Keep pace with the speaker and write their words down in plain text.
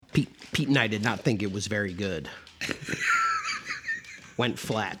Pete and I did not think it was very good. Went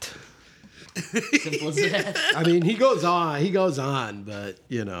flat. Simple as that. I mean, he goes on, but,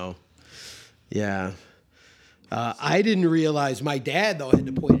 yeah. I didn't realize, my dad, though, had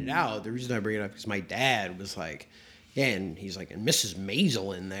to point it out. The reason I bring it up is my dad was like, yeah, and he's like, and Mrs.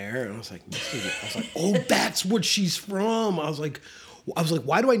 Maisel in there. And I was like, oh, that's what she's from. I was like,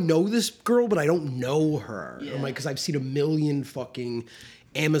 why do I know this girl, but I don't know her? Yeah. I'm like, because I've seen a million fucking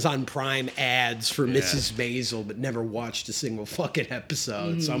Amazon Prime ads for Mrs. Maisel, but never watched a single fucking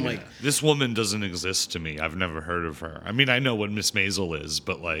episode. So I'm like, this woman doesn't exist to me. I've never heard of her. I mean, I know what Miss Maisel is,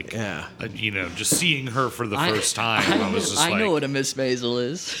 but just seeing her for the first time, I know what a Miss Maisel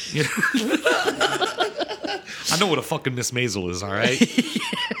is. I know what a fucking Miss Maisel is, all right?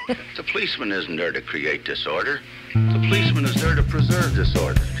 The policeman isn't there to create disorder. The policeman is there to preserve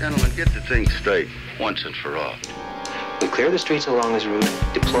disorder. Gentlemen, get the thing straight once and for all. We clear the streets along his route,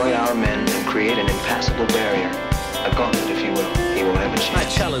 deploy our men, and create an impassable barrier. A gauntlet, if you will. He won't have a chance. I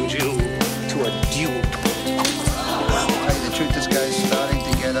challenge you to a duel. Tell you the truth, this guy's starting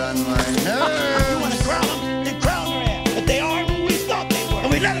to get on my nerves. You want to crown them? Then crown their ass. But they aren't who we thought they were.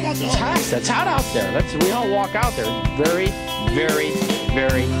 And we let them on the It's hot out there. We all walk out there. Very, very,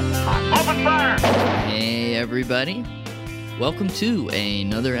 very hot. Open fire! Hey, everybody. Welcome to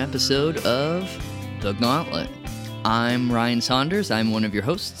another episode of The Gauntlet. I'm Ryan Saunders. I'm one of your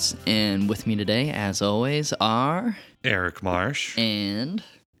hosts. And with me today, as always, are... Eric Marsh. And...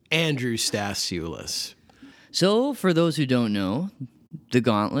 Andrew Stasiulis. So, for those who don't know, The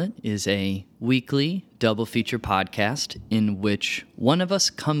Gauntlet is a weekly double feature podcast in which one of us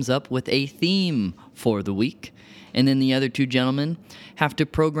comes up with a theme for the week, and then the other two gentlemen have to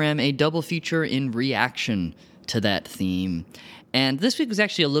program a double feature in reaction to that theme. And this week was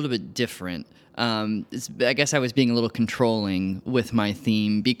actually a little bit different. I guess I was being a little controlling with my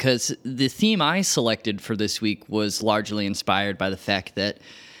theme because the theme I selected for this week was largely inspired by the fact that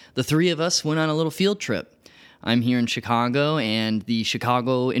the three of us went on a little field trip. I'm here in Chicago, and the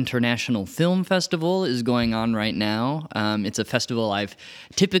Chicago International Film Festival is going on right now. It's a festival I've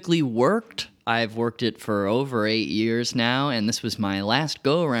typically worked. I've worked it for over 8 years now, and this was my last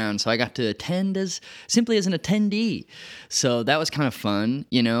go-around, so I got to attend simply as an attendee. So that was kind of fun.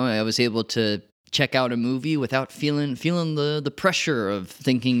 I was able to check out a movie without feeling the pressure of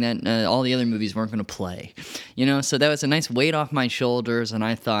thinking that all the other movies weren't going to play. So that was a nice weight off my shoulders, and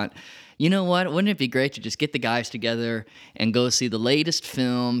I thought, you know what? Wouldn't it be great to just get the guys together and go see the latest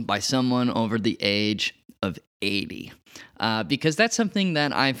film by someone over the age of 80? Because that's something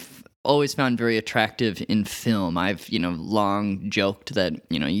that I've always found very attractive in film. I've, long joked that,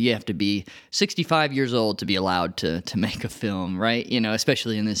 you have to be 65 years old to be allowed to make a film, right?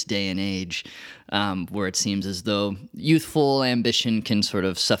 Especially in this day and age, where it seems as though youthful ambition can sort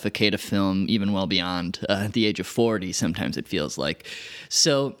of suffocate a film even well beyond the age of 40, sometimes it feels like.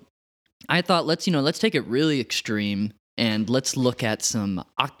 So I thought, let's take it really extreme and let's look at some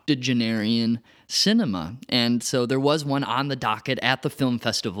octogenarian cinema. And so there was one on the docket at the film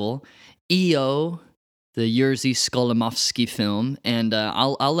festival, EO, the Jerzy Skolimowski film, and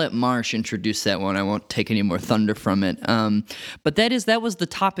I'll let Marsh introduce that one. I won't take any more thunder from it. But that was the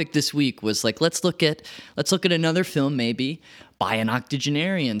topic this week. Was like let's look at another film maybe by an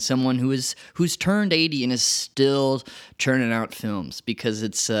octogenarian, someone who's turned 80 and is still churning out films, because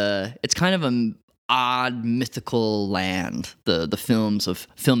it's kind of an odd mythical land, the films of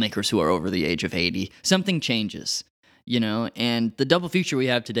filmmakers who are over the age of 80. Something changes, and the double feature we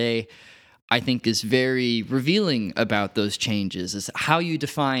have today, I think, is very revealing about those changes, is how you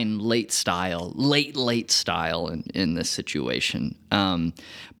define late style in this situation,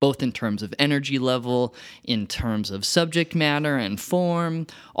 both in terms of energy level, in terms of subject matter and form,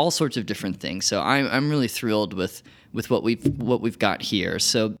 all sorts of different things. So I'm really thrilled with what we've got here.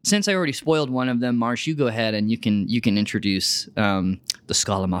 So since I already spoiled one of them, Marsh, you go ahead and you can introduce the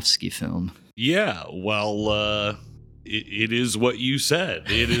Skolimowski film. Yeah, well, it is what you said.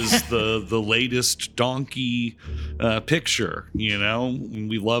 It is the latest donkey picture,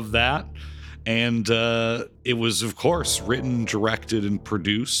 we love that. And it was, of course, written, directed, and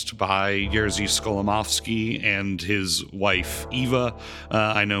produced by Jerzy Skolimowski, and his wife, Eva,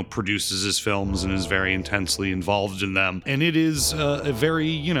 I know, produces his films and is very intensely involved in them. And it is a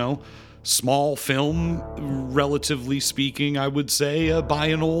very, small film, relatively speaking, I would say, by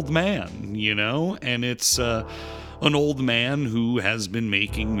an old man, and it's an old man who has been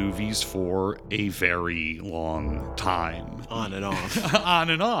making movies for a very long time. On and off. On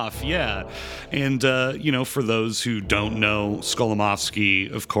and off, yeah. And, for those who don't know,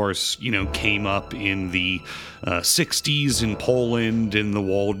 Skolimowski, of course, came up in the 60s in Poland in the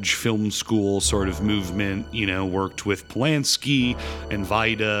Łódź Film School sort of movement, worked with Polanski and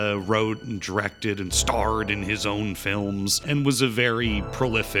Wajda, wrote and directed and starred in his own films, and was a very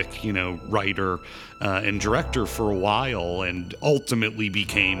prolific, writer and director for a while, and ultimately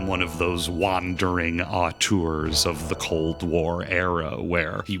became one of those wandering auteurs of the Cold War era,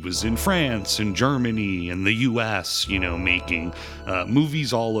 where he was in France and Germany and the US, making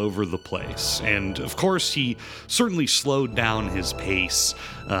movies all over the place. And of course, he certainly slowed down his pace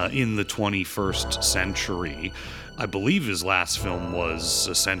in the 21st century. I believe his last film was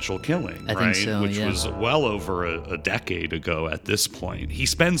Essential Killing, I think so, which was well over a decade ago at this point. He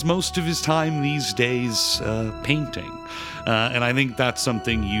spends most of his time these days painting. And I think that's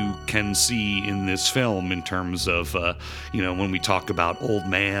something you can see in this film in terms of, when we talk about old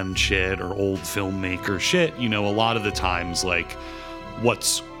man shit or old filmmaker shit, a lot of the times, like,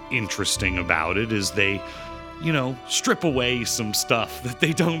 what's interesting about it is they strip away some stuff that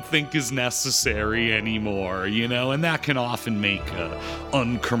they don't think is necessary anymore, and that can often make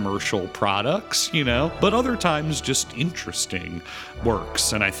uncommercial products, but other times just interesting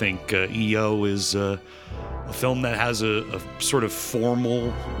works. And I think EO is a film that has a sort of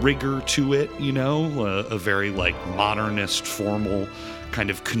formal rigor to it, a very modernist formal kind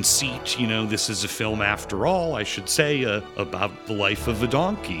of conceit. This is a film, after all, I should say, about the life of a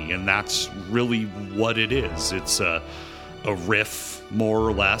donkey, and that's really what it is. It's a riff, more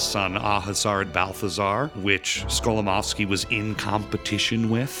or less, on Ahasard Balthazar, which Skolimowski was in competition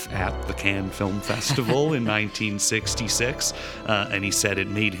with at the Cannes Film Festival in 1966, and he said it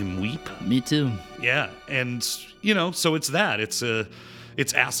made him weep. Me too. Yeah, and, so it's that. It's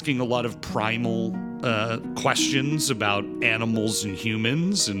asking a lot of primal questions about animals and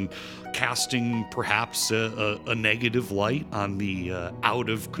humans, and casting perhaps a negative light on the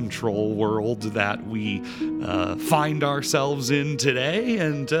out-of-control world that we find ourselves in today.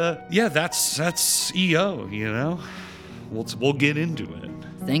 And that's EO, We'll get into it.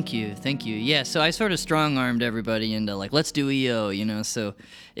 Thank you. Yeah, so I sort of strong-armed everybody into, let's do EO, so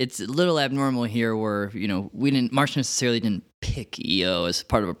it's a little abnormal here where, Marsh necessarily didn't pick EO as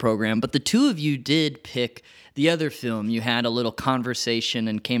part of a program, but the two of you did pick the other film. You had a little conversation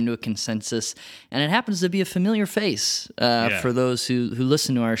and came to a consensus, and it happens to be a familiar face for those who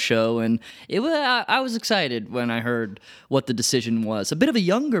listen to our show. And I was excited when I heard what the decision was. A bit of a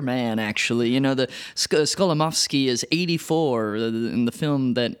younger man, actually. The Skolimowski is 84, and the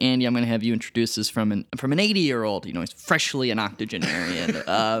film that Andy, I'm going to have you introduce, is from an 80-year-old. He's freshly an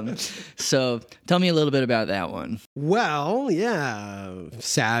octogenarian. So tell me a little bit about that one. Well, yeah,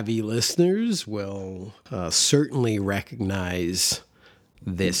 savvy listeners will certainly recognize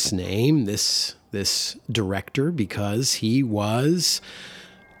this name, this director, because he was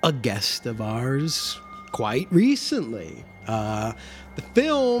a guest of ours quite recently. The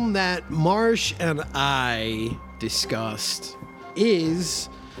film that Marsh and I discussed is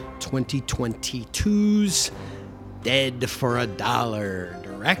 2022's Dead for a Dollar,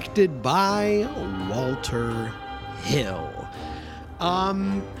 directed by Walter Hill.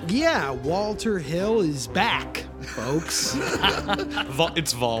 Walter Hill is back, folks.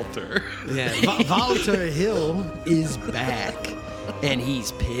 It's Walter. Yeah, Walter Hill is back, and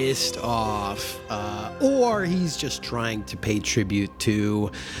he's pissed off, or he's just trying to pay tribute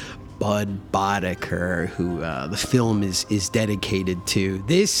to Bud Boddicker, who the film is dedicated to.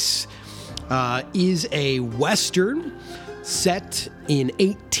 This is a Western set in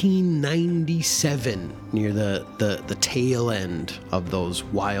 1897, near the tail end of those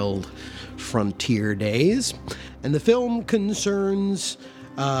wild frontier days. And the film concerns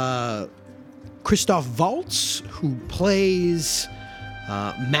Christoph Waltz, who plays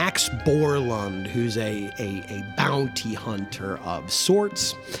Max Borlund, who's a bounty hunter of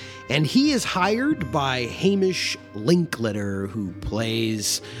sorts. And he is hired by Hamish Linklater, who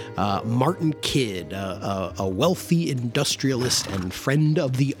plays Martin Kidd, a wealthy industrialist and friend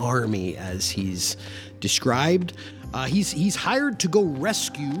of the army, as he's described. He's hired to go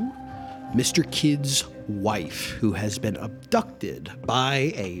rescue Mr. Kidd's wife, who has been abducted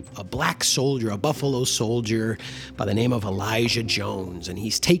by a black soldier, a buffalo soldier by the name of Elijah Jones, and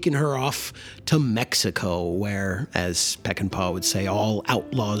he's taken her off to Mexico, where, as Peckinpah would say, all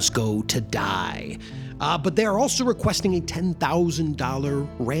outlaws go to die. But they're also requesting a $10,000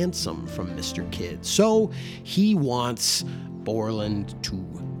 ransom from Mr. Kidd. So he wants Borland to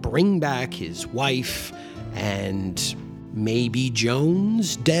bring back his wife and maybe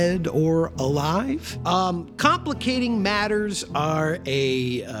Jones, dead or alive. Complicating matters are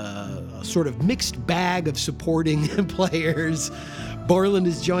a sort of mixed bag of supporting players. Borland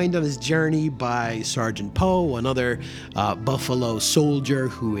is joined on his journey by Sergeant Poe, another Buffalo soldier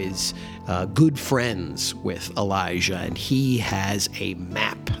who is good friends with Elijah, and he has a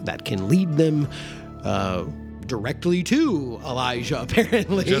map that can lead them directly to Elijah,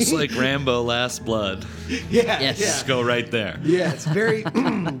 apparently. Just like Rambo Last Blood. Yeah. Yes. Just go right there. Yeah, it's very,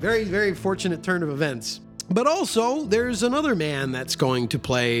 very, very fortunate turn of events. But also, there's another man that's going to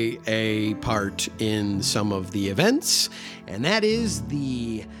play a part in some of the events, and that is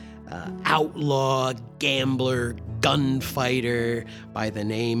the outlaw, gambler, gunfighter by the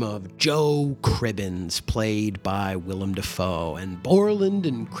name of Joe Cribbins, played by Willem Dafoe. And Borland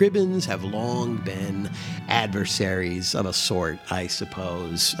and Cribbins have long been adversaries of a sort, I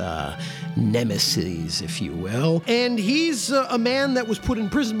suppose, nemesis, if you will. And he's a man that was put in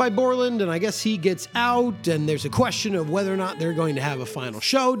prison by Borland, and I guess he gets out, and there's a question of whether or not they're going to have a final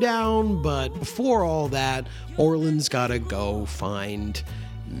showdown. But before all that, Borland's got to go find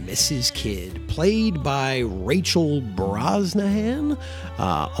Mrs. Kidd, played by Rachel Brosnahan.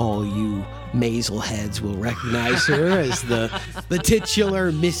 All you Maisel heads will recognize her as the titular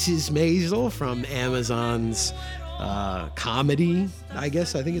Mrs. Maisel from Amazon's comedy, I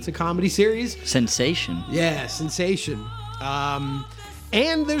think it's a comedy series. Sensation. Yeah, Sensation.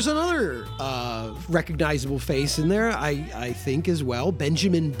 And there's another recognizable face in there, I think, as well.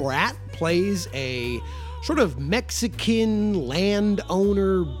 Benjamin Bratt plays a sort of Mexican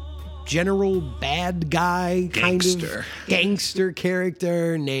landowner, general bad guy, kind of gangster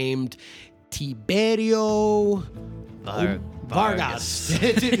character named Tiberio Vargas.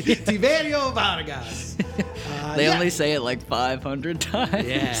 Tiberio Vargas. They only say it like 500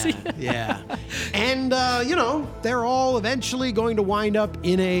 times. Yeah. And, they're all eventually going to wind up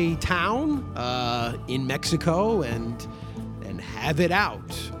in a town in Mexico and have it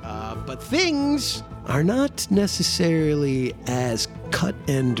out. But things are not necessarily as cut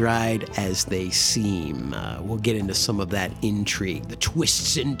and dried as they seem. We'll get into some of that intrigue, the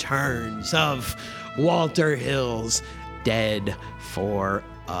twists and turns of Walter Hill's Dead for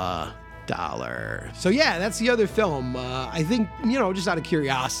a Dollar. So yeah, that's the other film. I think, just out of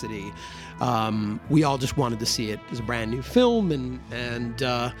curiosity, we all just wanted to see it as a brand new film, and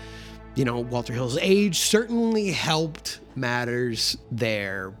Walter Hill's age certainly helped matters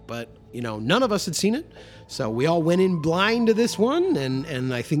there, but none of us had seen it, so we all went in blind to this one,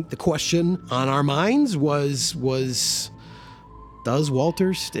 and I think the question on our minds was does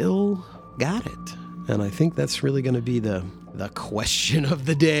Walter still got it? And I think that's really going to be the question of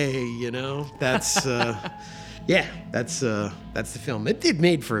the day. That's that's the film. It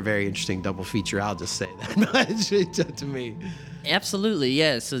made for a very interesting double feature. I'll just say that much to me. Absolutely,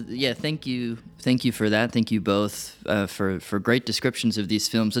 yeah. So, yeah, thank you for that. Thank you both for great descriptions of these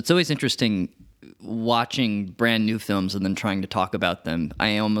films. It's always interesting watching brand new films and then trying to talk about them.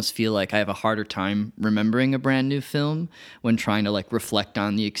 I almost feel like I have a harder time remembering a brand new film when trying to reflect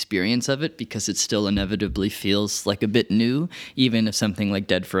on the experience of it, because it still inevitably feels like a bit new, even if something like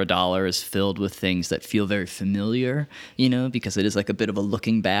Dead for a Dollar is filled with things that feel very familiar, because it is like a bit of a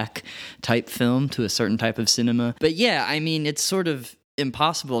looking back type film to a certain type of cinema. But yeah, I mean, it's sort of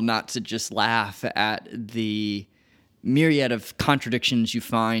impossible not to just laugh at the myriad of contradictions you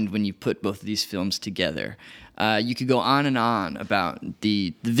find when you put both of these films together. You could go on and on about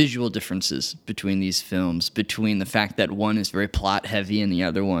the visual differences between these films, between the fact that one is very plot heavy and the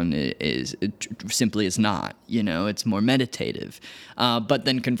other one simply is not. It's more meditative. But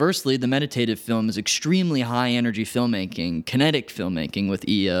then conversely, the meditative film is extremely high energy filmmaking, kinetic filmmaking with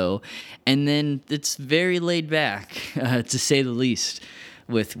EO, and then it's very laid back, to say the least,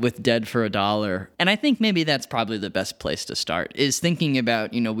 with Dead for a Dollar. And I think maybe that's probably the best place to start, is thinking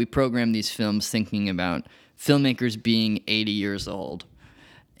about, we program these films thinking about filmmakers being 80 years old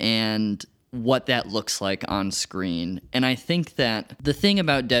and what that looks like on screen. And I think that the thing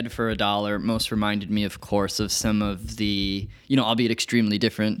about Dead for a Dollar most reminded me, of course, of some of the, albeit extremely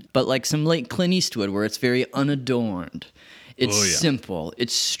different, but like some late Clint Eastwood, where it's very unadorned. It's simple.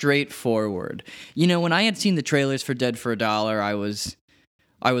 It's straightforward. When I had seen the trailers for Dead for a Dollar, I was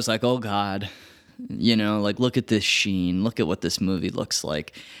like, oh God, look at this sheen. Look at what this movie looks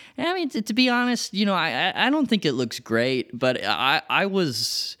like. And I mean, to be honest, I don't think it looks great, but I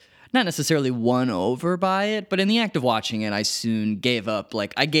was not necessarily won over by it, but in the act of watching it, I soon gave up.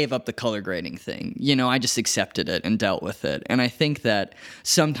 Like, I gave up the color grading thing. You know, I just accepted it and dealt with it. And I think that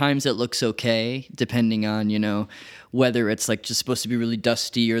sometimes it looks okay, depending on, you know, whether it's like just supposed to be really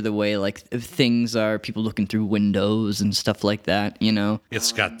dusty or the way like things are, people looking through windows and stuff like that, you know?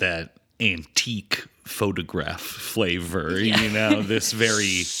 It's got that antique photograph flavor, you know, this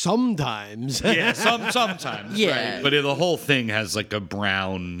very sometimes. Yeah, sometimes. Yeah. Right? But the whole thing has like a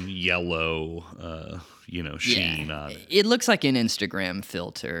brown, yellow, sheen on it. It looks like an Instagram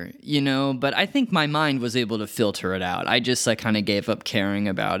filter, you know, but I think my mind was able to filter it out. I just like kind of gave up caring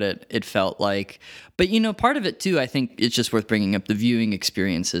about it. It felt like, but you know, part of it too, I think it's just worth bringing up the viewing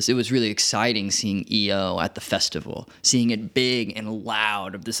experiences. It was really exciting seeing EO at the festival, seeing it big and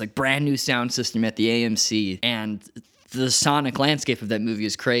loud of this like brand new sound system at the AMC, and the sonic landscape of that movie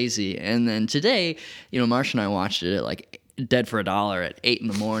is crazy. And then today, you know, Marsh and I watched it at like Dead for $1 at 8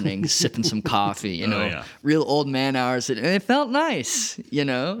 a.m, sipping some coffee, you know, real old man hours, and it felt nice, you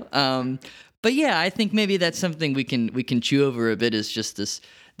know. But yeah, I think maybe that's something we can chew over a bit, is just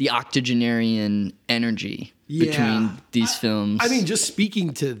the octogenarian energy between these films. I mean, just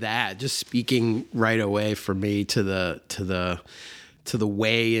speaking to that, just speaking right away for me to the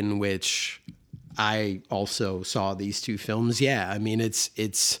way in which I also saw these two films. Yeah, I mean, it's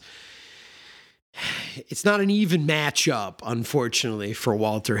not an even matchup, unfortunately, for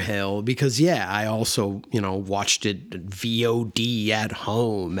Walter Hill, because I also, you know, watched it VOD at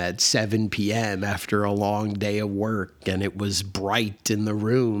home at 7 p.m. after a long day of work, and it was bright in the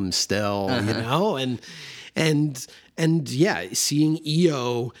room still, you know, and seeing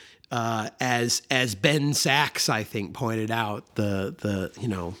EO as Ben Sachs, I think, pointed out, the you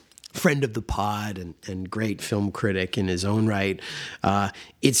know, friend of the pod and great film critic in his own right,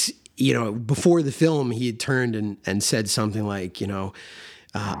 it's, you know, before the film, he had turned and said something like, you know,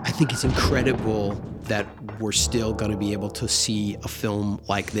 I think it's incredible that we're still going to be able to see a film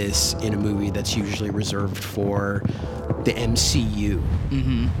like this in a movie that's usually reserved for the MCU.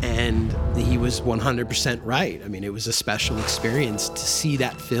 Mm-hmm. And he was 100% right. I mean, it was a special experience to see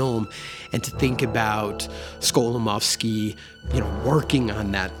that film and to think about Skolimowski, you know, working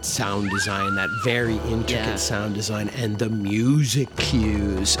on that sound design, that very intricate sound design, and the music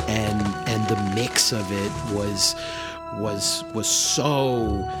cues and the mix of it was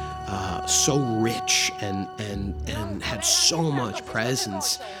so rich and had so much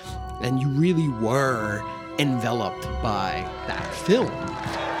presence, and you really were enveloped by that film.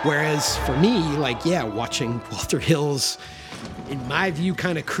 Whereas for me, like, watching Walter Hill's, in my view,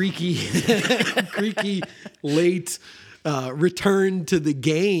 kind of creaky late return to the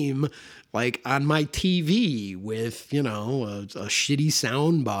game, like on my TV with, you know, a shitty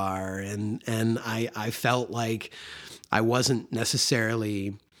sound bar, and I felt like I wasn't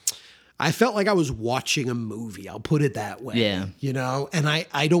necessarily, I felt like I was watching a movie. I'll put it that way. Yeah. You know, and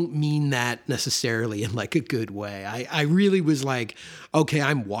I don't mean that necessarily in like a good way. I really was like, okay,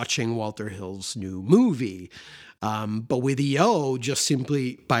 I'm watching Walter Hill's new movie. But with EO, just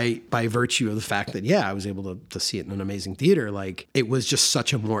simply by virtue of the fact that, I was able to see it in an amazing theater, like, it was just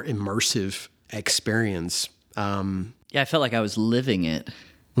such a more immersive experience. I felt like I was living it.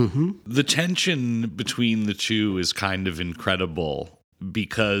 Mm-hmm. The tension between the two is kind of incredible,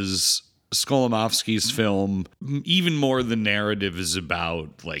 because Skolimowski's film, even more than narrative, is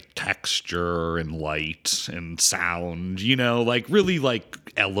about like texture and light and sound, you know, like really like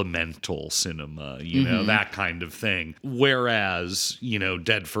elemental cinema, you know, that kind of thing. Whereas, you know,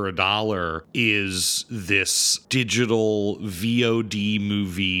 Dead for $1 is this digital VOD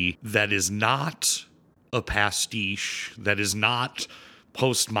movie that is not a pastiche, that is not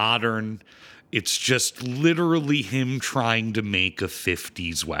postmodern. It's just literally him trying to make a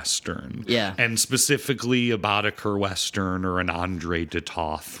 50s Western. Yeah. And specifically a Boddicker Western or an Andre de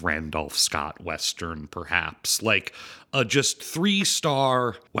Toth, Randolph Scott Western, perhaps. Like a just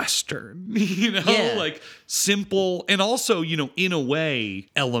 3-star Western, you know? Yeah. Like simple and also, you know, in a way,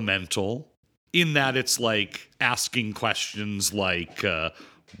 elemental, in that it's like asking questions like,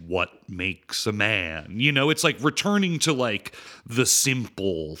 what makes a man? You know, it's like returning to like the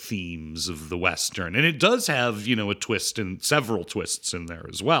simple themes of the Western. And it does have, you know, a twist and several twists in there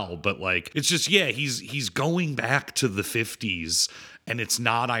as well. But like, it's just, he's going back to the 50s, and it's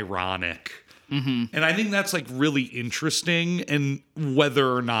not ironic. Mm-hmm. And I think that's like really interesting. And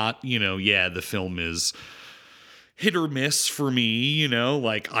whether or not, you know, the film is hit or miss for me, you know,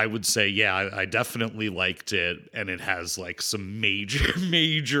 like I would say, I definitely liked it, and it has like some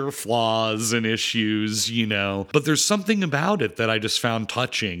major flaws and issues, you know, but there's something about it that I just found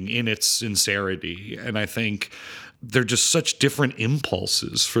touching in its sincerity. And I think they're just such different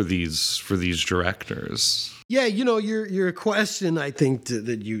impulses for these directors. Yeah, you know, your question, I think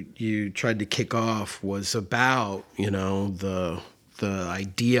that you tried to kick off was about, you know, the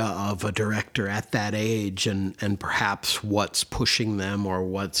idea of a director at that age and perhaps what's pushing them or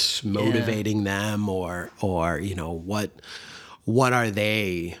what's motivating them or you know, what are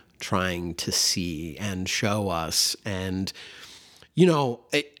they trying to see and show us. And, you know,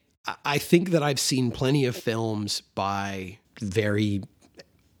 I think that I've seen plenty of films by very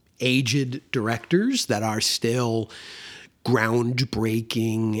aged directors that are still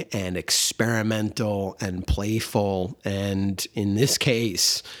groundbreaking and experimental and playful. And in this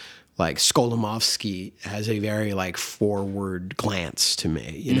case, like Skolimowski has a very like forward glance to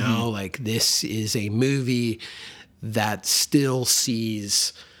me, you know, like this is a movie that still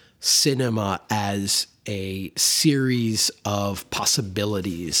sees cinema as a series of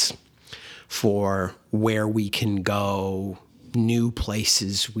possibilities for where we can go, new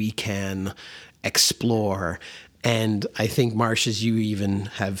places we can explore. And I think, Marsh, as you even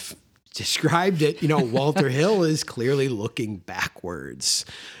have described it, you know, Walter Hill is clearly looking backwards.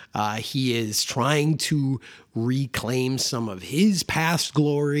 He is trying to reclaim some of his past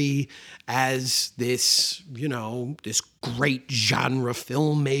glory as this, you know, this great genre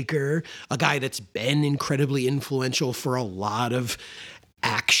filmmaker, a guy that's been incredibly influential for a lot of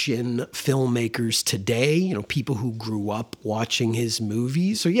action filmmakers today, you know, people who grew up watching his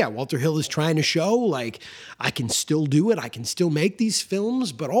movies. So yeah, Walter Hill is trying to show like, I can still do it. I can still make these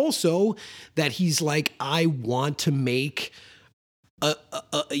films, but also that he's like, I want to make a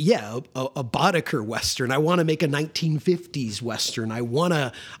Boddicker Western. I want to make a 1950s Western. I want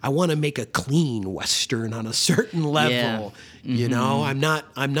to make a clean Western on a certain level. Yeah. You know, I'm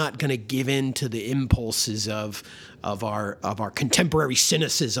not going to give in to the impulses of our contemporary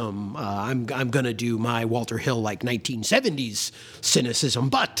cynicism. I'm going to do my Walter Hill like 1970s cynicism,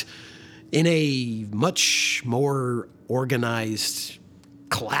 but in a much more organized,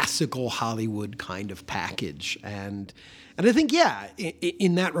 classical Hollywood kind of package. And I think, yeah,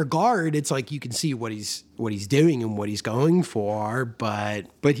 in that regard, it's like you can see what he's doing and what he's going for. But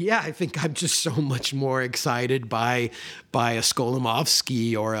yeah, I think I'm just so much more excited by a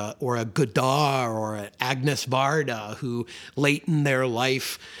Skolimowski or a Godard or an Agnes Varda who late in their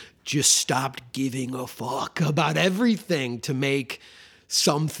life just stopped giving a fuck about everything to make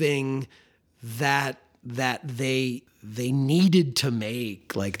something that they needed to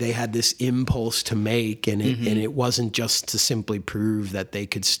make, like they had this impulse to make, and it wasn't just to simply prove that they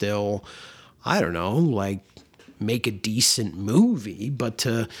could still, I don't know, like make a decent movie, but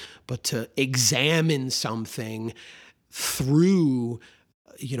to examine something through,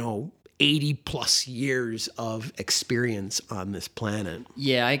 you know, 80 plus years of experience on this planet.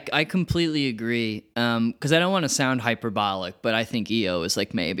 Yeah, I completely agree. Because I don't want to sound hyperbolic, but I think EO is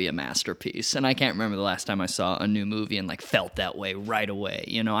like maybe a masterpiece. And I can't remember the last time I saw a new movie and like felt that way right away.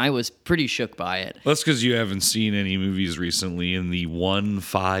 You know, I was pretty shook by it. Well, that's because you haven't seen any movies recently in the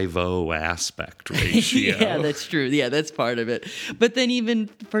 1:50 aspect ratio. Yeah, that's true. Yeah, that's part of it. But then even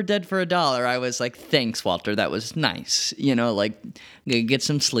for Dead for a Dollar, I was like, thanks, Walter. That was nice. You know, like get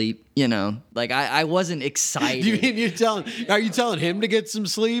some sleep. You know, like I wasn't excited. Are you telling him to get some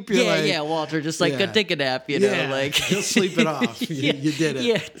sleep? You're yeah, Walter, just like go take a nap, you know, like he'll sleep it off. You did it.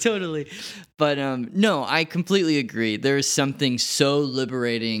 Yeah, totally. But no, I completely agree. There's something so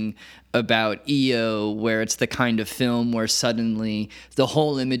liberating about EO, where it's the kind of film where suddenly the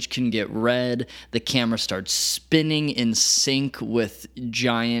whole image can get red, the camera starts spinning in sync with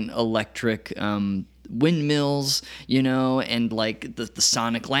giant electric windmills, you know, and like the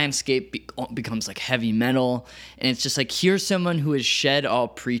sonic landscape becomes like heavy metal, and it's just like, here's someone who has shed all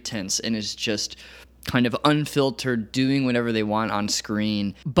pretense and is just kind of unfiltered, doing whatever they want on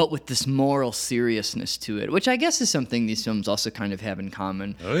screen, but with this moral seriousness to it, which I guess is something these films also kind of have in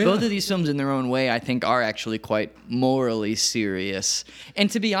common. Oh, yeah. Both of these films in their own way, I think, are actually quite morally serious. And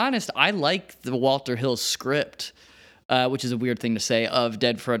to be honest, I like the Walter Hill script, which is a weird thing to say, of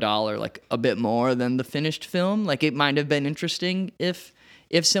Dead for a Dollar, like a bit more than the finished film. Like it might have been interesting if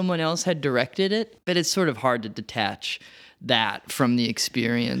someone else had directed it, but it's sort of hard to detach that from the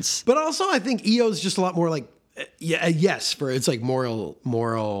experience. But also I think EO is just a lot more like, it's like moral,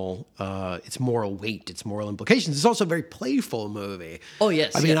 it's moral weight, it's moral implications. It's also a very playful movie. Oh,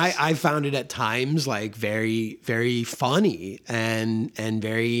 yes. I mean, I found it at times like very, very funny and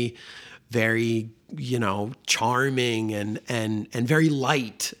very, very, you know, charming and very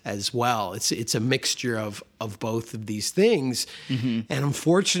light as well. It's a mixture of both of these things. Mm-hmm. And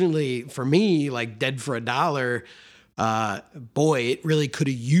unfortunately for me, like Dead for a Dollar, boy, it really could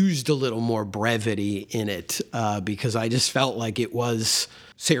have used a little more brevity in it because I just felt like it was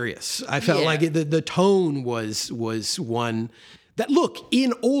serious. I felt like the tone was one that, look,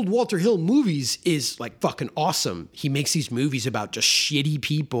 in old Walter Hill movies is like fucking awesome. He makes these movies about just shitty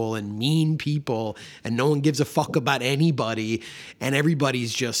people and mean people, and no one gives a fuck about anybody, and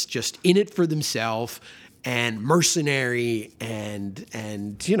everybody's just in it for themselves and mercenary and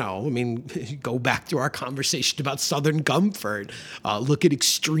you know, I mean, go back to our conversation about Southern Comfort. Look at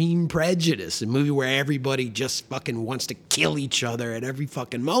Extreme Prejudice, a movie where everybody just fucking wants to kill each other at every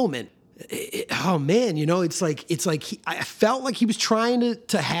fucking moment. Oh man, you know, it's like I felt like he was trying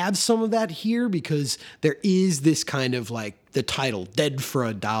to have some of that here, because there is this kind of like the title, Dead for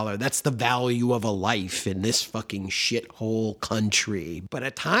a Dollar. That's the value of a life in this fucking shithole country. But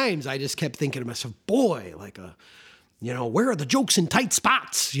at times I just kept thinking to myself, boy, like you know, where are the jokes in tight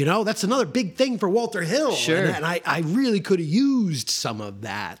spots? You know, that's another big thing for Walter Hill. Sure. And I really could have used some of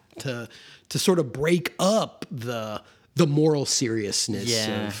that to sort of break up the moral seriousness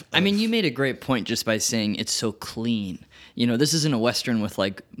of I mean, you made a great point just by saying it's so clean. You know, this isn't a Western with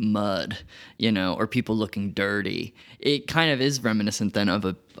like mud, you know, or people looking dirty. It kind of is reminiscent then of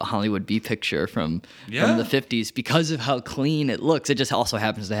a Hollywood B picture from the 50s because of how clean it looks. It just also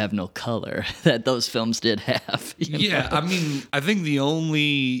happens to have no color that those films did have. Yeah, I mean, I think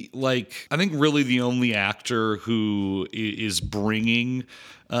really the only actor who is bringing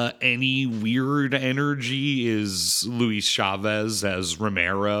any weird energy is Luis Chavez as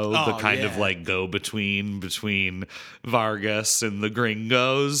Romero, the kind of like go-between between Vargas and the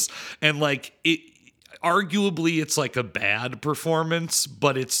Gringos. And like arguably it's like a bad performance,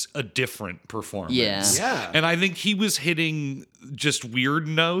 but it's a different performance. Yeah. And I think he was hitting just weird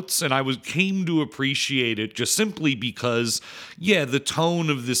notes, and I came to appreciate it just simply because, the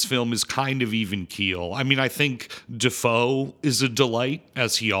tone of this film is kind of even keel. I mean, I think Defoe is a delight,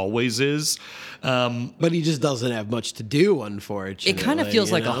 as he always is. But he just doesn't have much to do, unfortunately. It kind of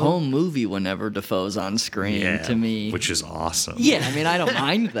feels like a home movie whenever Defoe's on screen to me. Which is awesome. Yeah, I mean, I don't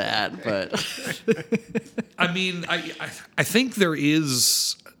mind that, but... I mean, I think there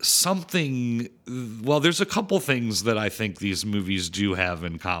is something... Well, there's a couple things that I think these movies do have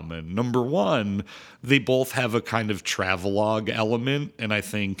in common. Number one, they both have a kind of travelogue element, and I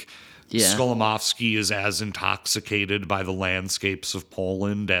think... Skolimowski is as intoxicated by the landscapes of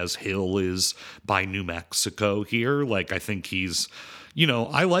Poland as Hill is by New Mexico here. Like, I think he's, you know,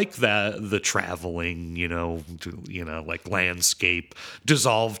 I like the traveling, like landscape,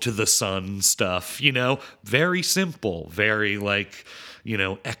 dissolve to the sun stuff, very simple, very like,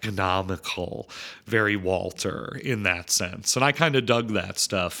 economical, very Walter in that sense. And I kind of dug that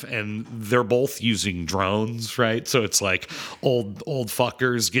stuff. And they're both using drones, right? So it's like old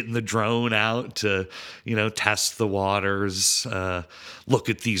fuckers getting the drone out to, test the waters, look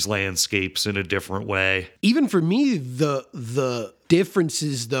at these landscapes in a different way. Even for me, the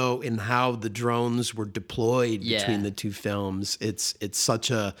differences though in how the drones were deployed between the two films, it's such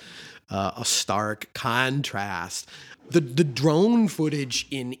a stark contrast. The drone footage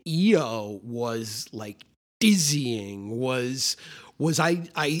in EO was like dizzying, was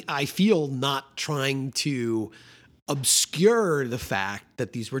I feel not trying to obscure the fact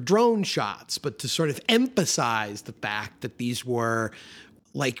that these were drone shots, but to sort of emphasize the fact that these were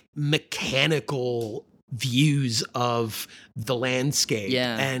like mechanical views of the landscape.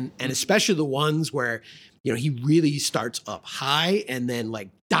 Yeah. And especially the ones where, he really starts up high and then like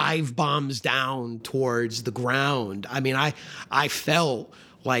dive bombs down towards the ground. I mean, I felt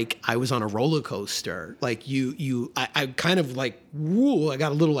like I was on a roller coaster. Like I kind of like, whoa, I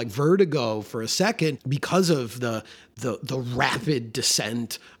got a little like vertigo for a second because of the rapid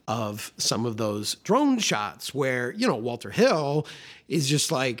descent of some of those drone shots where, Walter Hill is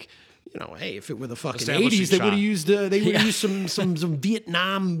just like, hey, if it were the fucking 80s, they would have used some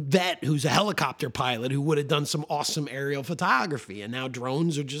Vietnam vet who's a helicopter pilot who would have done some awesome aerial photography. And now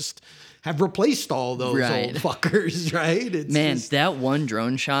drones have replaced all those old fuckers, right? That one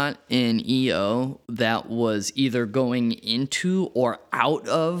drone shot in EO that was either going into or out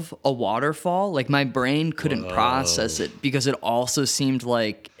of a waterfall, like my brain couldn't process it because it also seemed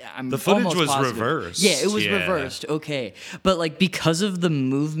like the footage was reversed. Yeah, it was reversed. Okay. But like because of the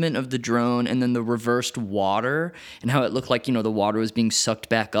movement of the drone and then the reversed water and how it looked like, the water was being sucked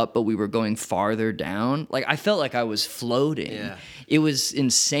back up, but we were going farther down. Like I felt like I was floating. Yeah. It was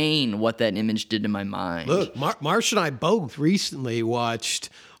insane what that image did to my mind. Look, Marsh and I both recently watched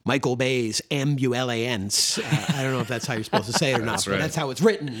Michael Bay's Ambulance. I don't know if that's how you're supposed to say it or not, but right. that's how it's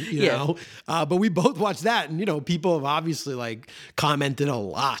written, you know. But we both watched that, and, you know, people have obviously, like, commented a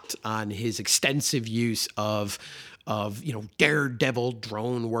lot on his extensive use of you know, daredevil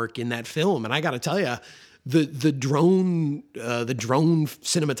drone work in that film. And I got to tell you, the drone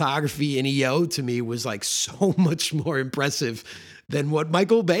cinematography in EO to me was like so much more impressive than what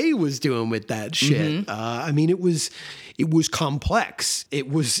Michael Bay was doing with that shit. I mean, it was complex. It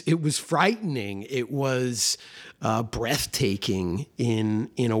was frightening. It was breathtaking in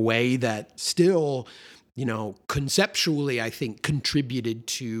a way that still, you know, conceptually, I think contributed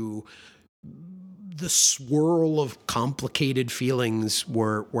to the swirl of complicated feelings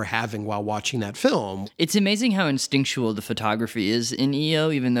we're having while watching that film. It's amazing how instinctual the photography is in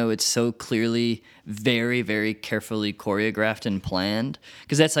EO, even though it's so clearly very, very carefully choreographed and planned.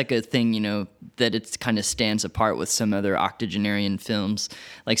 Because that's like a thing, you know, that it kind of stands apart with some other octogenarian films.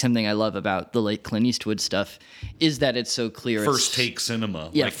 Like something I love about the late Clint Eastwood stuff is that it's so clear. First take cinema.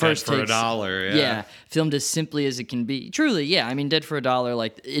 Yeah, like first Dead for takes, $1. Yeah, filmed as simply as it can be. Truly, yeah. I mean, Dead for $1,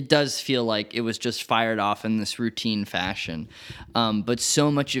 like, it does feel like it was just fired off in this routine fashion. But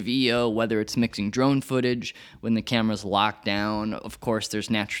so much of EO, whether it's mixing drone footage, when the camera's locked down, of course,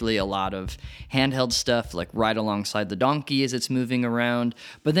 there's naturally a lot of handheld stuff, like right alongside the donkey as it's moving around.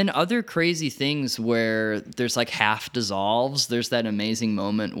 But then other crazy things where there's like half dissolves. There's that amazing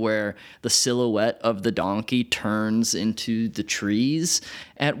moment where the silhouette of the donkey turns into the trees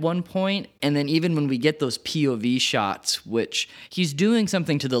at one point. And then even when we get those POV shots, which he's doing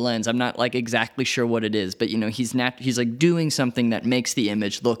something to the lens, I'm not like exactly sure what it is, but you know, he's like doing something that makes the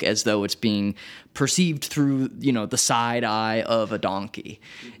image look as though it's being perceived through, you know, the side eye of a donkey,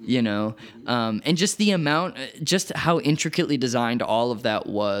 you know, and just the amount, just how intricately designed all of that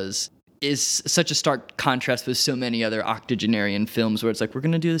was is such a stark contrast with so many other octogenarian films where it's like, we're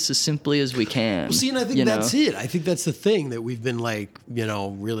going to do this as simply as we can. Well, see, and I think that's it. I think that's the thing that we've been like, you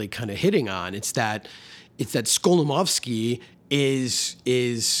know, really kind of hitting on. It's that Skolimowski is,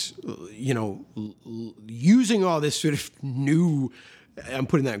 you know, using all this sort of new, I'm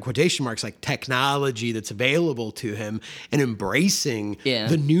putting that in quotation marks, like technology that's available to him and embracing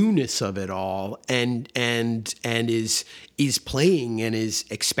the newness of it all and is playing and is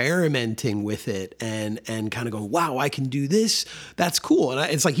experimenting with it and kind of going, wow, I can do this. That's cool. And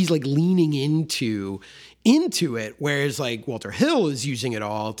it's like he's like leaning into it, whereas like Walter Hill is using it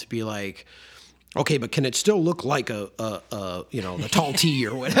all to be like, okay, but can it still look like a you know, the tall T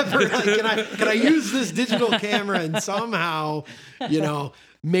or whatever? Like, can I use this digital camera and somehow, you know,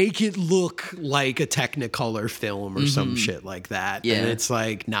 make it look like a Technicolor film or some shit like that? Yeah. And it's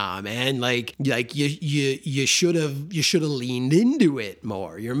like, nah, man, like you should have leaned into it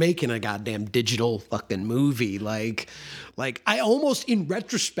more. You're making a goddamn digital fucking movie. Like I almost in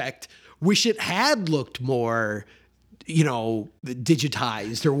retrospect wish it had looked more, you know,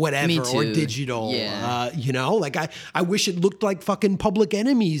 digitized or whatever, or digital, you know, like I wish it looked like fucking Public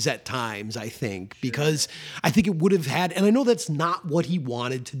Enemies at times, I think, because I think it would have had, and I know that's not what he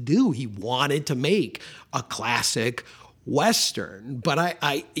wanted to do. He wanted to make a classic Western, but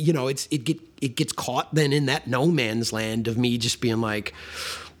I you know, it gets caught then in that no man's land of me just being like,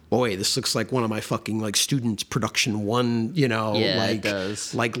 boy, this looks like one of my fucking like students' production one, you know,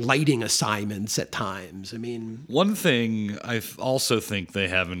 like lighting assignments at times. I mean, one thing I also think they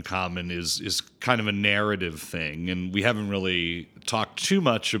have in common is kind of a narrative thing, and we haven't really talked too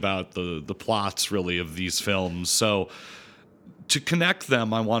much about the plots really of these films. So to connect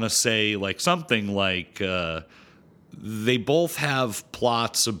them, I want to say like something like they both have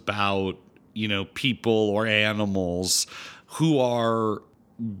plots about, you know, people or animals who are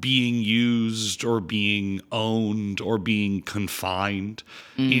being used or being owned or being confined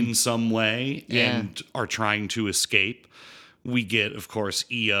in some way and are trying to escape. We get, of course,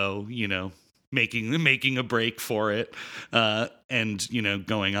 EO, you know, making a break for it, and, you know,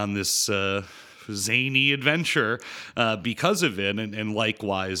 going on this zany adventure because of it, and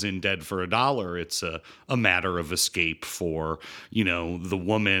likewise in Dead for $1, it's a matter of escape for, you know, the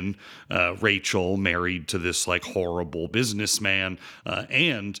woman Rachel, married to this like horrible businessman,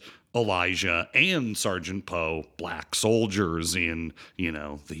 and Elijah and Sergeant Poe, black soldiers in, you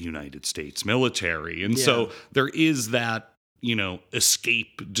know, the United States military, and so there is that, you know,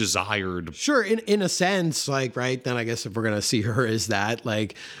 escape desired. Sure, in a sense, like, right, then I guess if we're going to see her as that,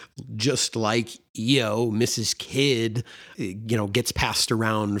 like, just like EO, Mrs. Kidd, gets passed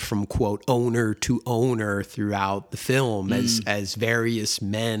around from, quote, owner to owner throughout the film as various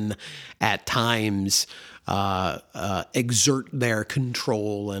men at times exert their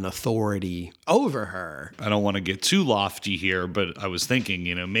control and authority over her. I don't want to get too lofty here, but I was thinking,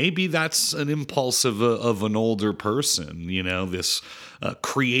 maybe that's an impulse of an older person, this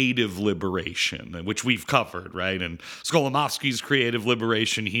creative liberation, which we've covered, right? And Skolimowski's creative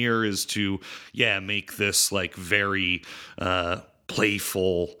liberation here is to, make this like very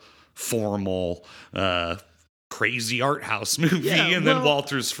playful, formal, crazy art house movie, and then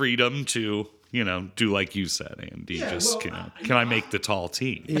Walter's freedom to, do like you said, Andy. Can I make the tall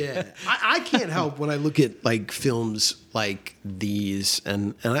tea? Yeah, I can't help when I look at like films like these,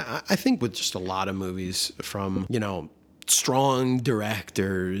 and I think with just a lot of movies from strong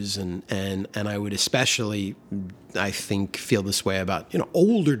directors, and I would especially, I think, feel this way about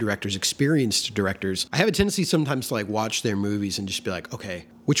older directors, experienced directors. I have a tendency sometimes to like watch their movies and just be like, okay,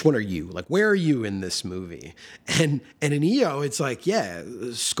 which one are you? Like, where are you in this movie? And in EO, it's like,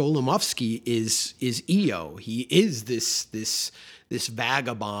 Skolimowski is EO. He is this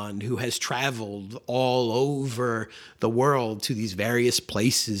vagabond who has traveled all over the world to these various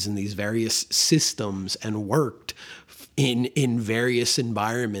places and these various systems and worked in various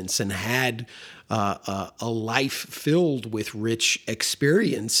environments and had a life filled with rich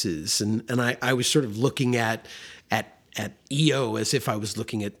experiences. And I was sort of looking at EO as if I was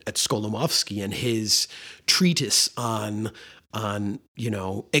looking at Skolimowski and his treatise on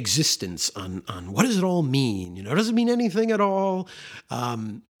existence, on what does it all mean? Does it mean anything at all?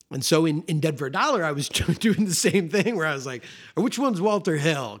 And so in Dead for a Dollar, I was doing the same thing where I was like, which one's Walter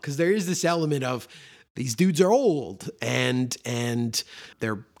Hill? Because there is this element of these dudes are old and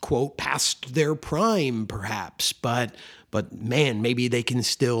they're, quote, past their prime perhaps, but man, maybe they can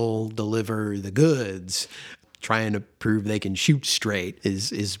still deliver the goods. Trying to prove they can shoot straight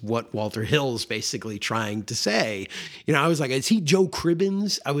is what Walter Hill's basically trying to say. I was like, is he Joe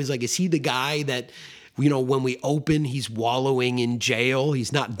Cribbins? I was like, is he the guy that, when we open, he's wallowing in jail.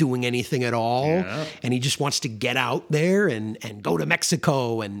 He's not doing anything at all. Yeah. And he just wants to get out there and go to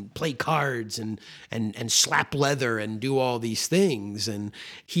Mexico and play cards and slap leather and do all these things. And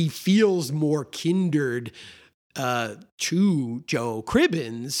he feels more kindred to Joe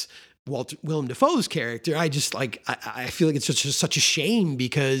Cribbins, Willem Dafoe's character. I feel like it's such a shame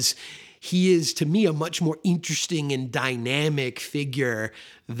because he is, to me, a much more interesting and dynamic figure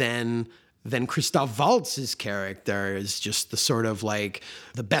than Christoph Waltz's character is just the sort of like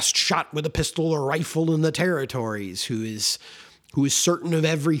the best shot with a pistol or rifle in the territories who is certain of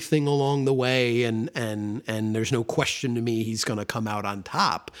everything along the way and there's no question to me he's going to come out on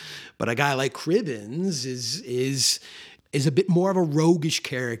top. But a guy like Cribbins is a bit more of a roguish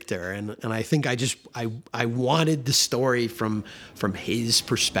character, and I think I wanted the story from his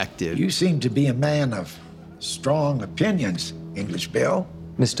perspective. You seem to be a man of strong opinions, English Bill.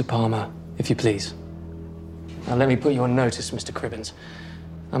 Mr. Palmer, if you please. Now let me put you on notice, Mr. Cribbins.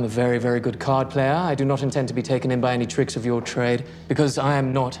 I'm a very, very good card player. I do not intend to be taken in by any tricks of your trade, because I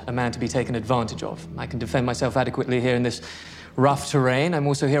am not a man to be taken advantage of. I can defend myself adequately here in this rough terrain. I'm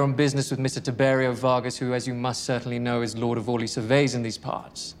also here on business with Mr. Tiberio Vargas, who, as you must certainly know, is Lord of all he surveys in these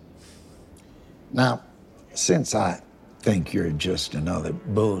parts. Now, since I think you're just another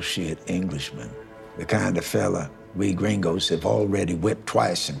bullshit Englishman, the kind of fella we gringos have already whipped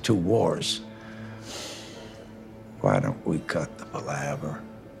twice in 2 wars, why don't we cut the palaver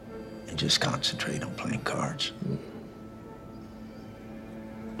and just concentrate on playing cards?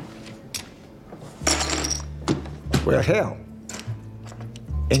 Well, hell,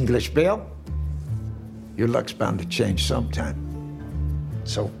 English Bill, your luck's bound to change sometime.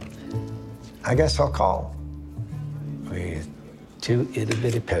 So, I guess I'll call with 2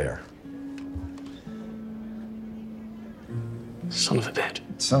 itty-bitty pair. Son of a bitch.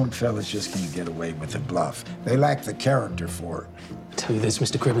 Some fella's just gonna get away with a bluff. They lack the character for it. I tell you this,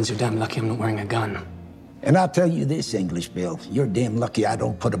 Mr. Cribbins, you're damn lucky I'm not wearing a gun. And I'll tell you this, English Bill, you're damn lucky I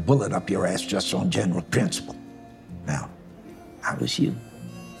don't put a bullet up your ass just on general principle. Now, I was you,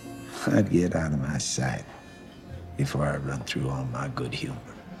 I'd get out of my sight before I run through all my good humor.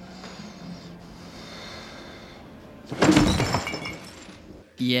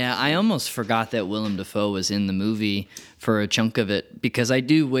 Yeah, I almost forgot that Willem Dafoe was in the movie for a chunk of it, because I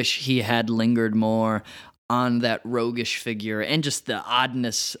do wish he had lingered more on that roguish figure and just the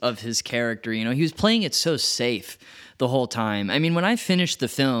oddness of his character. You know, he was playing it so safe the whole time. I mean, when I finished the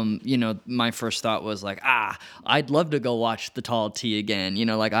film, you know, my first thought was like, I'd love to go watch The Tall T again. You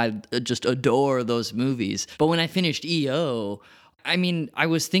know, like I just adore those movies. But when I finished EO, I mean, I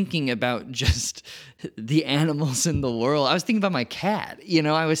was thinking about just the animals in the world. I was thinking about my cat.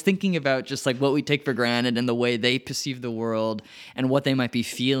 I was thinking about just like what we take for granted and the way they perceive the world and what they might be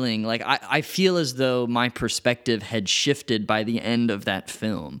feeling. Like I feel as though my perspective had shifted by the end of that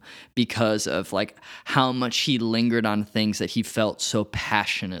film because of like how much he lingered on things that he felt so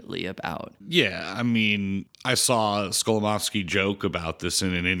passionately about. Yeah, I mean, I saw Skolimowski joke about this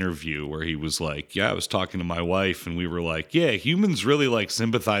in an interview where he was like, yeah, I was talking to my wife and we were like, yeah, humans really like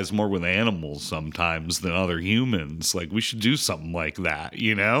sympathize more with animals sometimes than other humans. Like we should do something like that,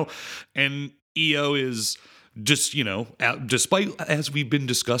 And EO is just, despite, as we've been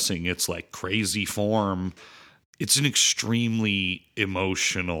discussing, it's like crazy form, it's an extremely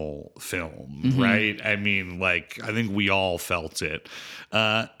emotional film, right? I mean, like, I think we all felt it.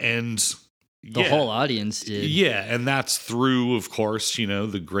 And the whole audience did. Yeah, and that's through, of course,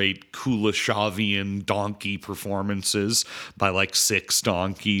 the great Kulishavian donkey performances by like 6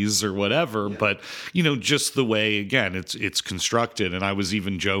 donkeys or whatever. Yeah. But, just the way, again, it's constructed. And I was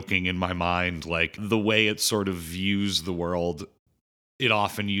even joking in my mind, like the way it sort of views the world. It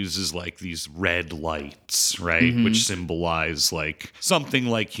often uses like these red lights, right? Which symbolize like something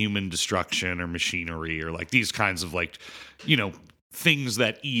like human destruction or machinery or like these kinds of like, things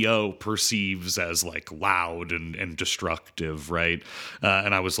that EO perceives as like loud and destructive, right?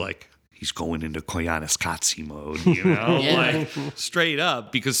 And I was like, he's going into Koyaanisqatsi mode, like straight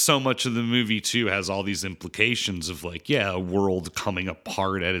up, because so much of the movie too has all these implications of like, a world coming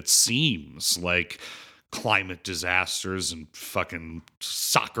apart at its seams, like climate disasters and fucking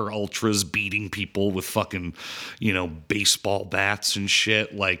soccer ultras beating people with fucking, baseball bats and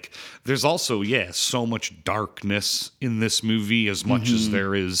shit. Like there's also, so much darkness in this movie as much as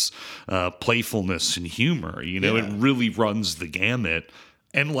there is playfulness and humor, it really runs the gamut.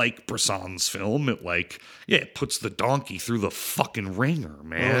 And like Bresson's film, it puts the donkey through the fucking ringer,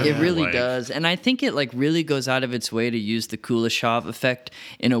 man. It really does. And I think it like really goes out of its way to use the Kuleshov effect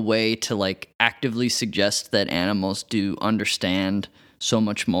in a way to like actively suggest that animals do understand so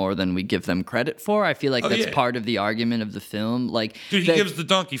much more than we give them credit for. I feel like that's part of the argument of the film. Like, dude, he gives the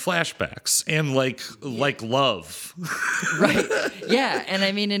donkey flashbacks and like love, right? Yeah, and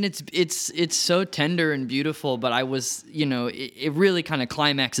I mean, and it's so tender and beautiful. But I was, it really kind of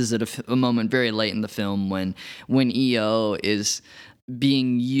climaxes at a moment very late in the film when EO is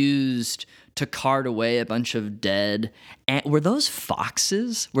being used to cart away a bunch of dead. And were those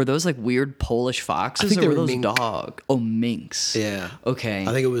foxes? Were those like weird Polish foxes? I think or they were were those mink. dog? Oh, minks. Yeah. Okay.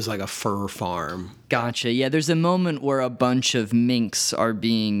 I think it was like a fur farm. Gotcha. Yeah, there's a moment where a bunch of minks are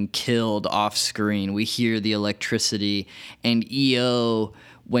being killed off screen. We hear the electricity, and EO,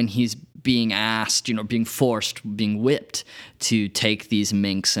 when he's being asked, being forced, being whipped to take these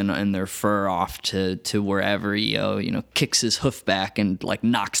minks and their fur off to wherever EO, kicks his hoof back and like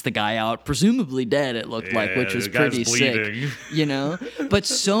knocks the guy out, presumably dead, it looked like, which was pretty sick, But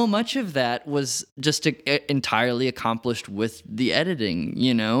so much of that was just entirely accomplished with the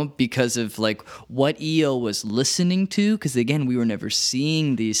editing, because of like what EO was listening to, because again, we were never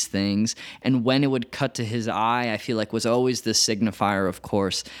seeing these things. And when it would cut to his eye, I feel like was always the signifier, of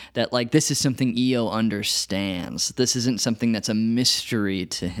course, that like this is something EO understands. This isn't something that's a mystery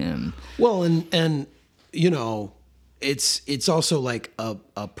to him. Well, and it's also like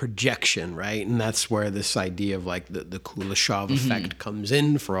a projection, right? And that's where this idea of like the Kuleshov effect comes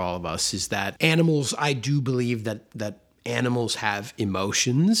in for all of us, is that animals, I do believe that animals have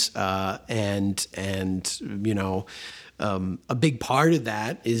emotions, and a big part of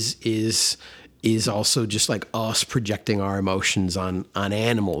that is also just like us projecting our emotions on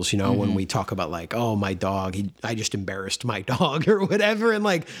animals, when we talk about like, oh, my dog, I just embarrassed my dog or whatever. And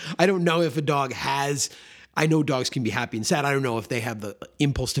like, I don't know if a dog I know dogs can be happy and sad. I don't know if they have the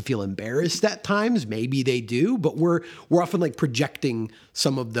impulse to feel embarrassed at times. Maybe they do, but we're often like projecting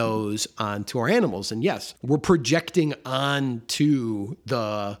some of those onto our animals. And yes, we're projecting onto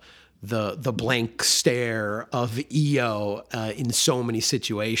the blank stare of EO in so many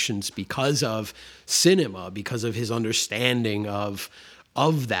situations because of cinema, because of his understanding of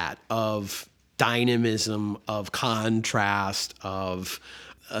that, of dynamism, of contrast, of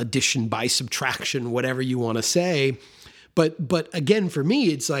addition by subtraction, whatever you want to say. But again, for me,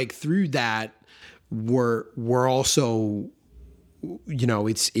 it's like through that we're also,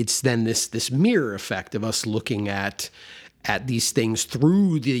 it's then this mirror effect of us looking at these things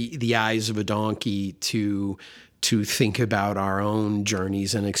through the eyes of a donkey to think about our own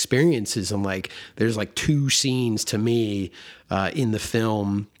journeys and experiences. And like, there's like 2 scenes to me in the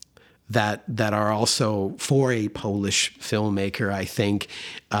film that are also, for a Polish filmmaker, I think,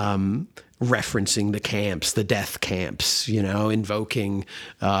 referencing the camps, the death camps, invoking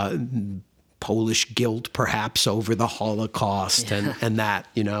Polish guilt perhaps over the Holocaust and that,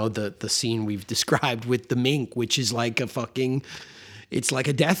 the scene we've described with the mink, which is like it's like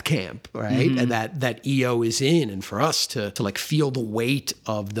a death camp, right? And that EO is in. And for us to like feel the weight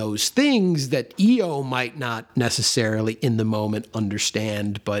of those things that EO might not necessarily in the moment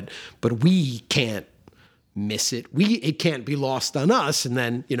understand, but we can't miss it. It can't be lost on us. And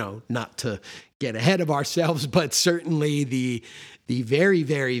then, not to get ahead of ourselves, but certainly the very,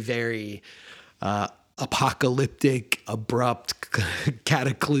 very, very apocalyptic, abrupt,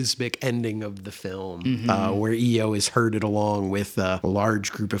 cataclysmic ending of the film, where EO is herded along with a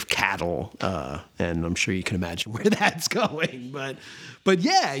large group of cattle, and I'm sure you can imagine where that's going. But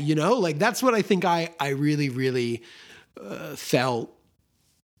yeah, like that's what I think I really, really felt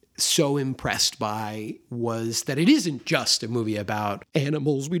so impressed by, was that it isn't just a movie about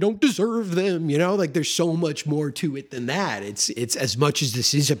animals. We don't deserve them, like there's so much more to it than that. It's as much as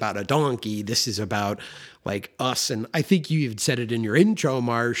this is about a donkey, this is about like us. And I think you even said it in your intro,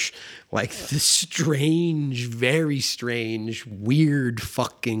 Marsh, like the strange, very strange, weird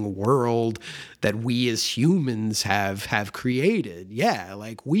fucking world that we as humans have created. Yeah.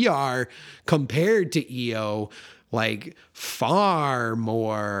 Like we are, compared to EO, like far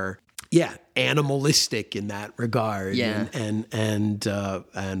more, animalistic in that regard,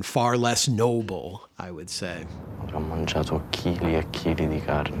 and far less noble, I would say. Ho mangiato chili e chili di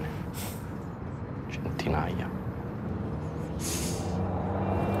carne, centinaia.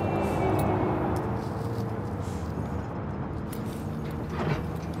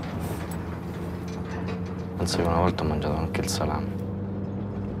 Penso che una volta ho mangiato anche il salame,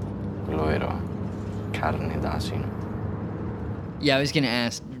 quello vero. Carne d'asino. Yeah, I was gonna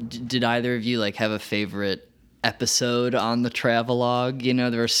ask, did either of you like have a favorite episode on the travelogue?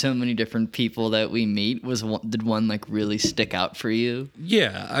 There are so many different people that we meet. Did one like really stick out for you?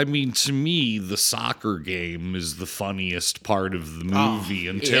 Yeah, I mean, to me, the soccer game is the funniest part of the movie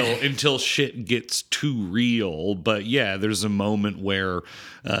until shit gets too real. But yeah, there's a moment where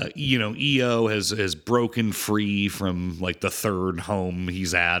EO has broken free from like the third home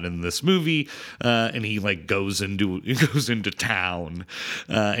he's at in this movie, and he like goes into town,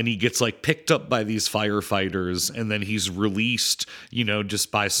 and he gets like picked up by these firefighters, and then he's released, just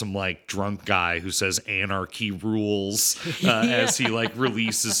by some like drunk guy who says anarchy rules, as he like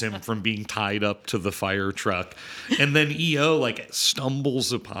releases him from being tied up to the fire truck. And then EO like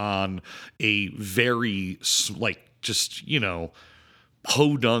stumbles upon a very like just,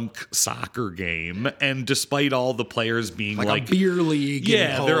 podunk soccer game, and despite all the players being like a beer league,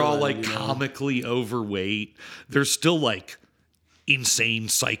 they're all like comically overweight, they're still like insane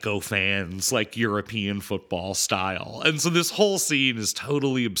psycho fans, like European football style. And so this whole scene is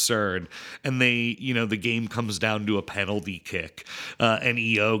totally absurd. And they, the game comes down to a penalty kick, and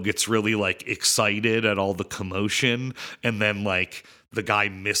EO gets really like excited at all the commotion, and then like the guy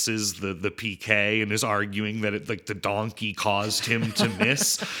misses the PK and is arguing that it like the donkey caused him to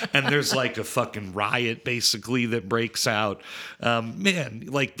miss. And there's like a fucking riot basically that breaks out. Man,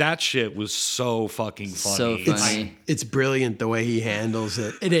 like that shit was so fucking funny. So funny. It's brilliant the way he handles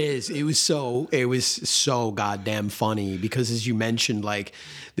it. It is. It was so goddamn funny because, as you mentioned, like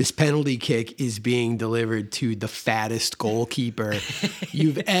this penalty kick is being delivered to the fattest goalkeeper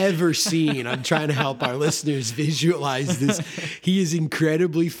you've ever seen. I'm trying to help our listeners visualize this. He is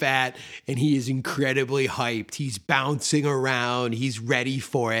incredibly fat and he is incredibly hyped. He's bouncing around. He's ready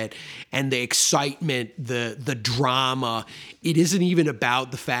for it. And the excitement, the drama, it isn't even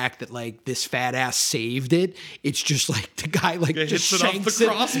about the fact that like this fat ass saved it. It's just like the guy like just shanks it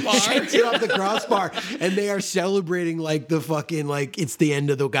off the crossbar, and they are celebrating like the fucking like it's the end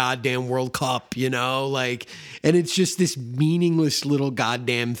of the goddamn World Cup, like, and it's just this meaningless little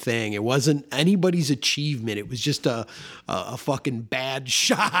goddamn thing. It wasn't anybody's achievement. It was just a fucking bad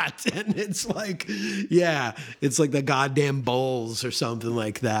shot, and it's like, it's like the goddamn Bulls or something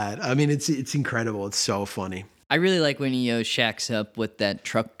like that. I mean, it's incredible. It's so funny. I really like when EO shacks up with that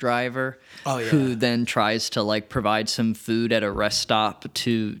truck driver who then tries to like provide some food at a rest stop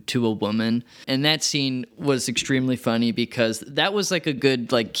to a woman. And that scene was extremely funny because that was like a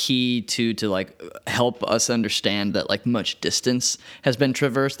good like key to like help us understand that like much distance has been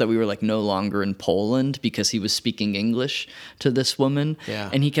traversed, that we were like no longer in Poland because he was speaking English to this woman. Yeah.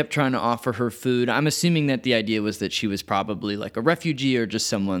 And he kept trying to offer her food. I'm assuming that the idea was that she was probably like a refugee or just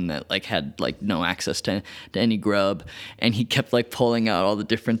someone that like had like no access to any grub, and he kept like pulling out all the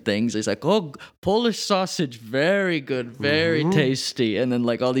different things. He's like, oh, Polish sausage, very good, very tasty. And then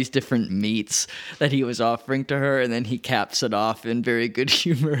like all these different meats that he was offering to her. And then he caps it off in very good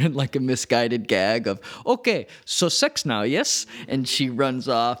humor and like a misguided gag of, okay, so sex now, yes? And she runs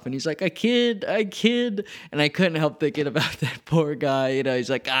off and he's like, I kid. And I couldn't help thinking about that poor guy. You know, he's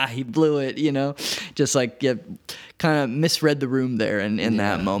like, he blew it, you know, just like, kind of misread the room there in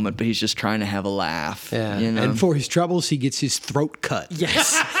that moment, but he's just trying to have a laugh. Yeah. You know? And for his troubles, he gets his throat cut.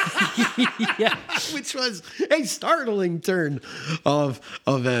 Yes. Yeah. Which was a startling turn of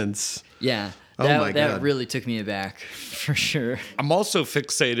events. Yeah. Oh my That God. really took me aback, for sure. I'm also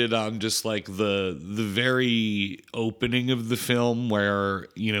fixated on just like the very opening of the film where,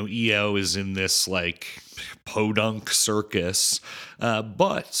 you know, EO is in this like podunk circus,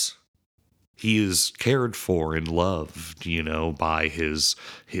 but he is cared for and loved, you know, by his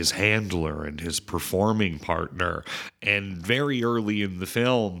handler and his performing partner. And very early in the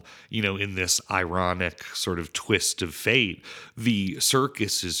film, you know, in this ironic sort of twist of fate, the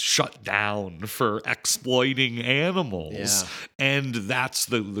circus is shut down for exploiting animals. Yeah. And that's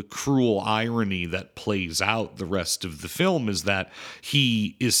the cruel irony that plays out the rest of the film, is that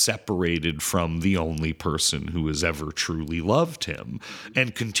he is separated from the only person who has ever truly loved him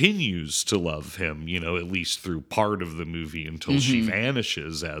and continues to love him, you know, at least through part of the movie until she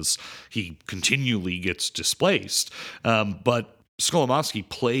vanishes as he continually gets displaced. But Skolimowski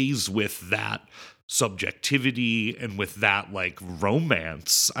plays with that subjectivity and with that like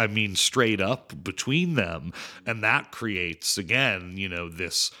romance, I mean, straight up between them. And that creates, again, you know,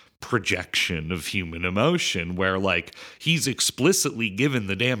 this projection of human emotion where like he's explicitly given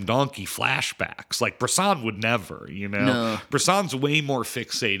the damn donkey flashbacks. Like Bresson would never, you know. No. Bresson's way more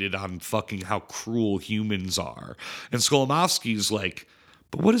fixated on fucking how cruel humans are. And Skolimowski's like,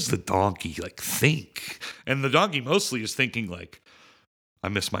 but what does the donkey like think? And the donkey mostly is thinking like, I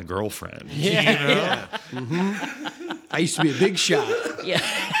miss my girlfriend. Yeah. You know? Yeah. I used to be a big shot. Yeah.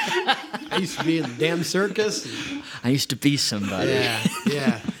 I used to be in the damn circus. I used to be somebody.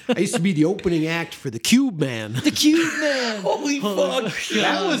 Yeah. I used to be the opening act for the Cube Man. The Cube Man. Holy fuck.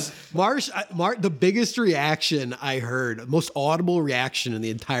 That was Marsh. The biggest reaction I heard, most audible reaction in the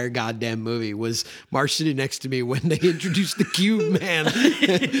entire goddamn movie was Marsh sitting next to me when they introduced the Cube Man.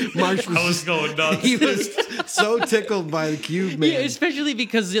 Marsh was going nuts. He was so tickled by the Cube Man. Yeah, especially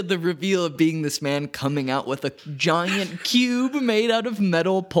because of the reveal of being this man coming out with a giant cube made out of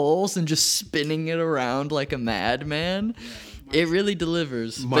metal poles and just spinning it around like a madman. It really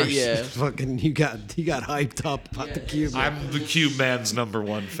delivers. Marsh, but yeah. fucking, he got hyped up about the Cube Man. I'm the Cube Man's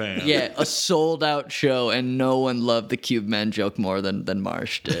 #1 fan. Yeah, a sold out show, and no one loved the Cube Man joke more than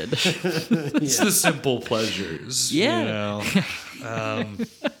Marsh did. It's the simple pleasures. Yeah. You know?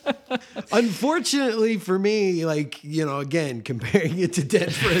 Unfortunately for me, like, you know, again, comparing it to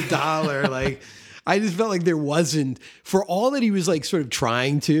Dead for a Dollar, like, I just felt like there wasn't, for all that he was like sort of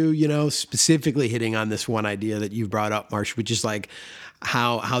trying to, you know, specifically hitting on this one idea that you brought up, Marsh, which is like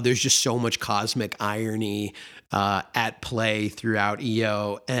how there's just so much cosmic irony at play throughout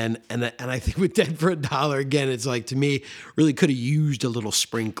EO. And I think with Dead for a Dollar, again, it's like, to me, really could have used a little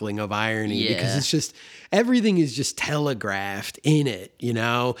sprinkling of irony because it's just, everything is just telegraphed in it, you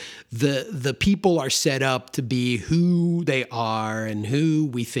know? The people are set up to be who they are and who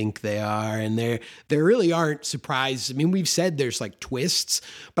we think they are, and there really aren't surprises. I mean, we've said there's like twists,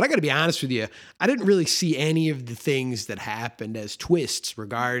 but I got to be honest with you, I didn't really see any of the things that happened as twists,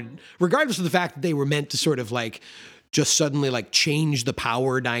 regardless of the fact that they were meant to sort of like just suddenly like change the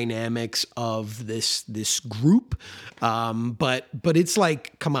power dynamics of this group. But it's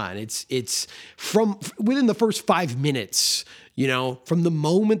like, come on, it's from within the first 5 minutes, you know, from the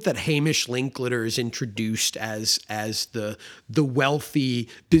moment that Hamish Linklater is introduced as the wealthy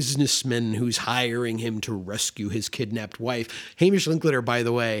businessman who's hiring him to rescue his kidnapped wife. Hamish Linklater, by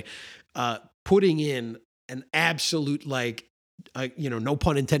the way, putting in an absolute like, you know, no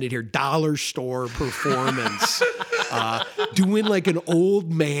pun intended here, dollar store performance, doing like an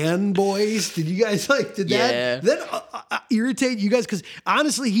old man voice. Did you guys like, did that irritate you guys? Because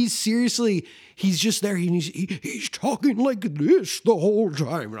honestly, he's just there. He's talking like this the whole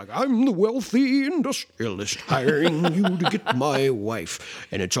time. Like, I'm the wealthy industrialist hiring you to get my wife.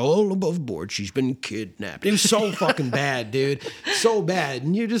 And it's all above board. She's been kidnapped. It was so fucking bad, dude. So bad.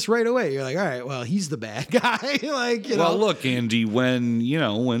 And you just right away, you're like, all right, well, he's the bad guy. Like, you know. Well, look, Andy, when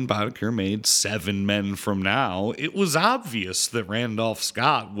Boddicker made 7 Men from Now, it was obvious that Randolph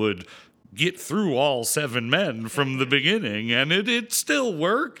Scott would get through all 7 men from the beginning, and it still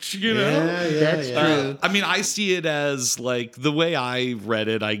worked, you know? That's true. I mean, I see it as like, the way I read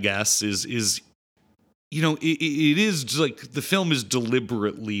it, I guess, is you know, it is like the film is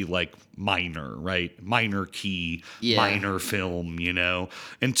deliberately like minor, right? Minor key, minor film, you know?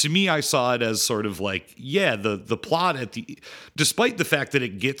 And to me, I saw it as sort of like, the plot despite the fact that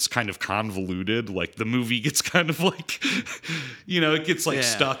it gets kind of convoluted, like the movie gets kind of like, you know, it gets like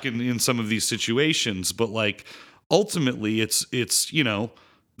stuck in some of these situations, but like ultimately it's, you know,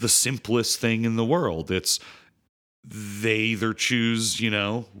 the simplest thing in the world. It's they either choose, you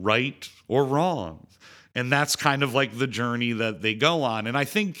know, right or wrong. And that's kind of like the journey that they go on. And I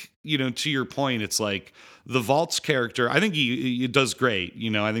think, you know, to your point, it's like the Waltz character, I think he does great.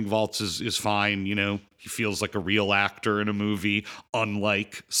 You know, I think Waltz is fine. You know, he feels like a real actor in a movie,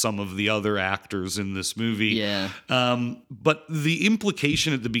 unlike some of the other actors in this movie. Yeah. But the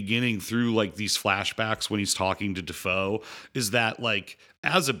implication at the beginning through like these flashbacks when he's talking to Defoe is that like,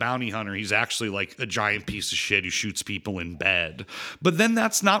 as a bounty hunter, he's actually like a giant piece of shit who shoots people in bed. But then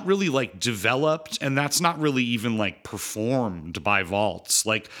that's not really like developed, and that's not really even like performed by Waltz.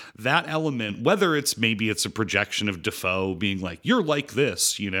 Like that element, whether maybe it's a projection of Defoe being like, you're like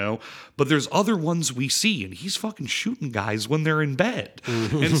this, you know, but there's other ones we see, and he's fucking shooting guys when they're in bed.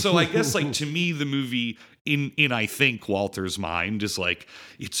 And so I guess like to me, the movie in I think Walter's mind is like,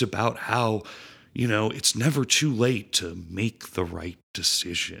 it's about how, you know, it's never too late to make the right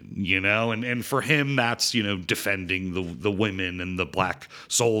decision, you know? And for him, that's, you know, defending the women and the black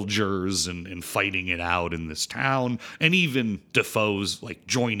soldiers and fighting it out in this town. And even Defoe's like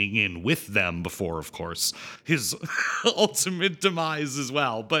joining in with them before, of course, his ultimate demise as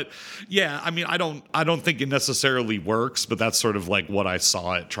well. But yeah, I mean, I don't think it necessarily works, but that's sort of like what I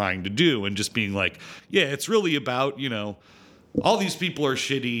saw it trying to do. And just being like, yeah, it's really about, you know, all these people are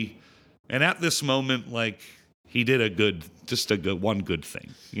shitty. And at this moment, like, he did one good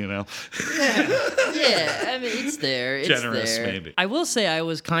thing, you know? Yeah, I mean, it's there. It's generous, there. maybe. I will say I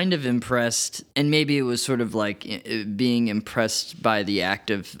was kind of impressed, and maybe it was sort of like being impressed by the act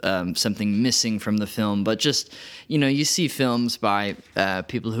of something missing from the film, but just, you know, you see films by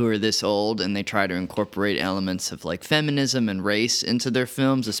people who are this old, and they try to incorporate elements of like feminism and race into their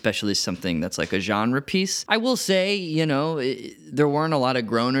films, especially something that's like a genre piece. I will say, you know, there weren't a lot of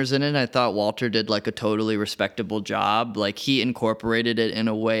groaners in it. I thought Walter did like a totally respectable job. Like he incorporated it in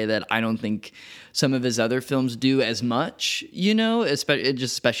a way that I don't think some of his other films do as much, you know,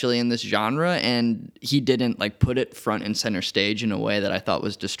 especially in this genre. And he didn't like put it front and center stage in a way that I thought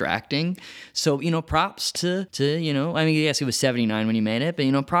was distracting. So, you know, props to, you know, I mean, yes, he was 79 when he made it, but,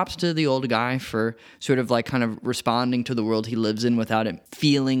 you know, props to the old guy for sort of like kind of responding to the world he lives in without it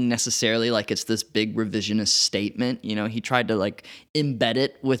feeling necessarily like it's this big revisionist statement. You know, he tried to like embed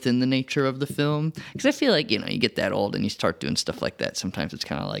it within the nature of the film. Because I feel like, you know, you get that old and you start doing stuff like that. Sometimes it's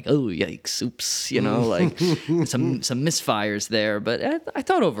kind of like, oh, yikes, oops. You know, like some misfires there, but I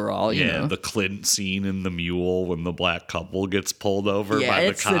thought overall, you know. The Clint scene in The Mule when the black couple gets pulled over by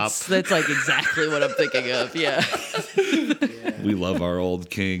the cop. That's like exactly what I'm thinking of. Yeah. We love our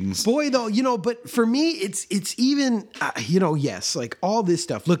old kings. Boy, though, you know, but for me, it's even, you know, yes, like all this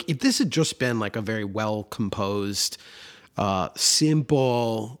stuff. Look, if this had just been like a very well composed,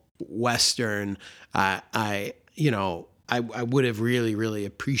 simple Western, I would have really, really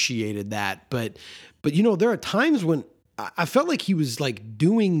appreciated that. But you know, there are times when I felt like he was like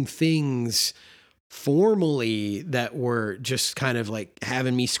doing things formally that were just kind of like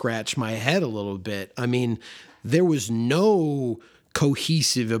having me scratch my head a little bit. I mean, there was no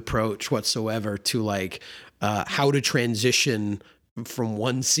cohesive approach whatsoever to like how to transition from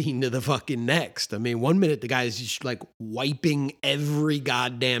one scene to the fucking next. I mean, 1 minute the guy's just like wiping every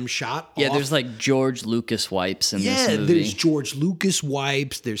goddamn shot off. There's like George Lucas wipes in this movie. Yeah, there's George Lucas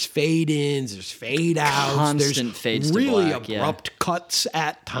wipes, there's fade-ins, there's fade-outs, constant there's fades really to black, abrupt cuts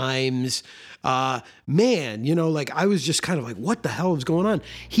at times. Man, you know, like I was just kind of like, what the hell is going on?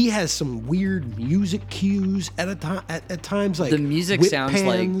 He has some weird music cues at times, like the music whip sounds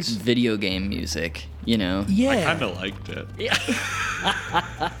pans. like video game music, you know? Yeah. I kind of liked it. Yeah.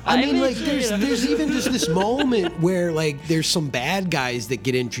 I mean, like, there's even just this moment where, like, there's some bad guys that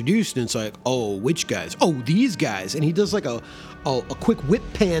get introduced, and it's like, oh, which guys? Oh, these guys. And he does, like, a quick whip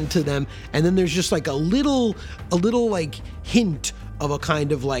pan to them, and then there's just, like, a little, like, hint of a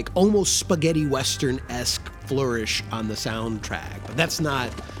kind of, like, almost spaghetti Western-esque flourish on the soundtrack. But that's not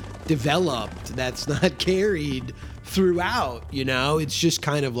developed. That's not carried throughout, you know? It's just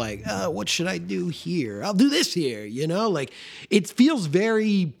kind of like, what should I do here? I'll do this here, you know? Like, it feels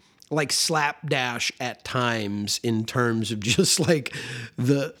very like slapdash at times in terms of just like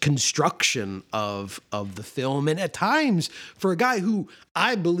the construction of the film. And at times, for a guy who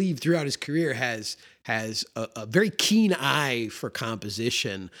I believe throughout his career has a very keen eye for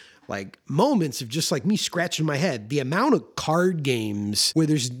composition, like moments of just like me scratching my head. The amount of card games where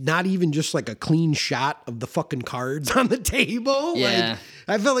there's not even just like a clean shot of the fucking cards on the table. Yeah.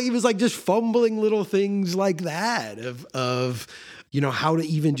 Like, I felt like he was like just fumbling little things like that of how to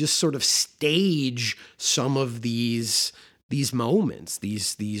even just sort of stage some of these moments,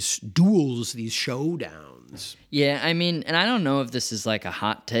 these duels, these showdowns. Yeah, I mean, and I don't know if this is like a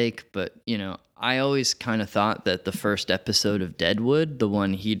hot take, but, I always kind of thought that the first episode of Deadwood, the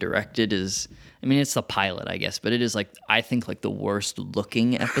one he directed, it's the pilot, I guess, but it is like, I think like the worst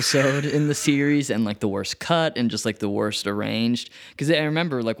looking episode in the series and like the worst cut and just like the worst arranged. Because I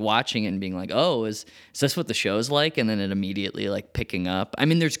remember like watching it and being like, oh, is this what the show's like? And then it immediately like picking up. I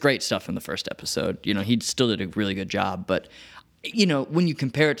mean, there's great stuff in the first episode. He still did a really good job. But, when you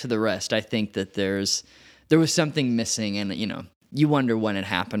compare it to the rest, I think that there was something missing and, you wonder when it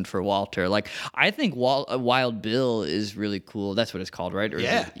happened for Walter. Like, I think Wild Bill is really cool. That's what it's called, right? Or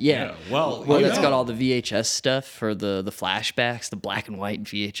Yeah. Well, it's got all the VHS stuff for the flashbacks, the black and white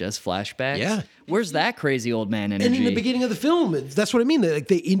VHS flashbacks. Yeah. Where's that crazy old man energy? And in the beginning of the film, that's what I mean.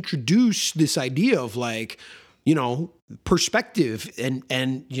 They introduce this idea of like, perspective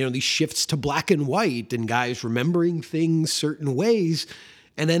and these shifts to black and white and guys remembering things certain ways.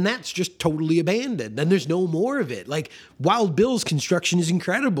 And then that's just totally abandoned. Then there's no more of it. Like Wild Bill's construction is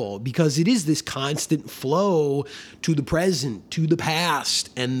incredible because it is this constant flow to the present, to the past,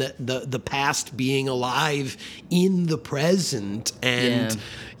 and the past being alive in the present. And,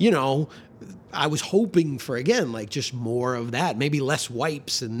 I was hoping for, again, like just more of that, maybe less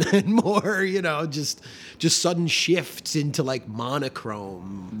wipes and more, just sudden shifts into like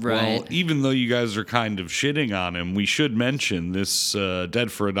monochrome. Right. Well, even though you guys are kind of shitting on him, we should mention this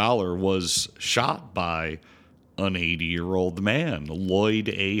Dead for a Dollar was shot by an 80-year-old man, Lloyd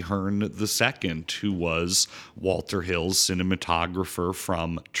Ahern II, who was Walter Hill's cinematographer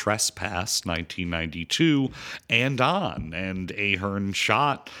from Trespass, 1992, and on. And Ahern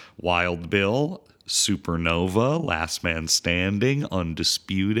shot Wild Bill, Supernova, Last Man Standing,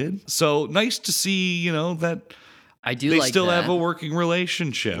 Undisputed. So nice to see, that I do they like still that. have a working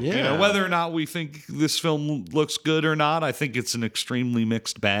relationship. Yeah. Whether or not we think this film looks good or not, I think it's an extremely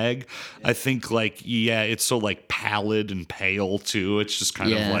mixed bag. I think it's so like pallid and pale too. It's just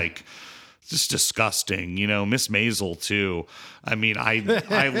kind of like just disgusting. Miss Maisel too. I mean, I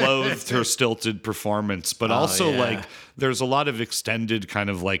loathed her stilted performance, but also like there's a lot of extended kind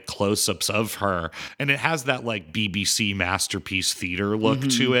of like close-ups of her, and it has that like BBC masterpiece theater look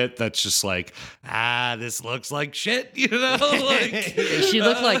to it. That's just like, this looks like shit, Like She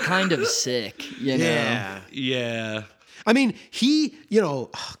looked like kind of sick, Yeah. I mean, he, oh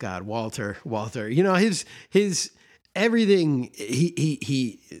God, Walter, his everything,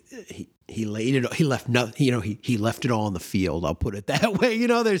 he laid it. He left nothing. He left it all on the field. I'll put it that way.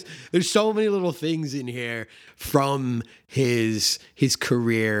 There's so many little things in here from his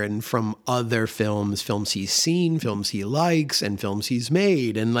career and from other films he's seen, films he likes, and films he's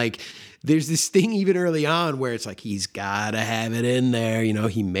made. And like, there's this thing even early on where it's like he's gotta have it in there.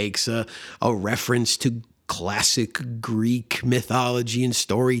 He makes a reference to classic Greek mythology and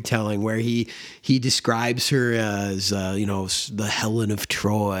storytelling where he describes her as the Helen of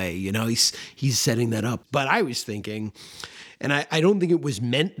Troy. He's setting that up. But I was thinking, and I don't think it was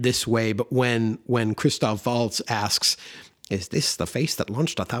meant this way, but when Christoph Waltz asks, "Is this the face that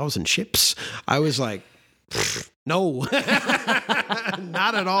launched 1,000 ships?" I was like, no,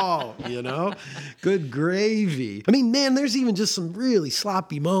 not at all, Good gravy. I mean, man, there's even just some really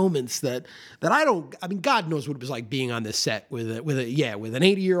sloppy moments that God knows what it was like being on this set with an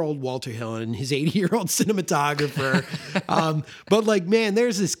 80-year-old Walter Hill and his 80-year-old cinematographer. But like, man,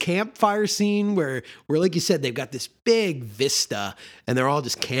 there's this campfire scene where like you said, they've got this big vista and they're all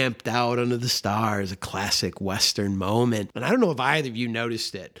just camped out under the stars, a classic Western moment. And I don't know if either of you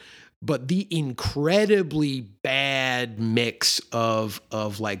noticed it, but the incredibly bad mix of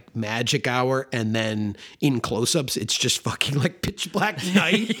like magic hour and then in close-ups, it's just fucking like pitch black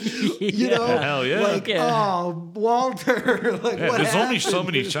night. Hell yeah. Like, oh, Walter. Like, what there's only happened? so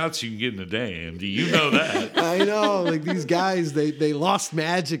many shots you can get in a day, Andy. You know that. I know. Like these guys, they lost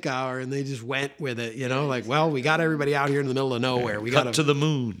magic hour and they just went with it. Like, well, we got everybody out here in the middle of nowhere. We got to the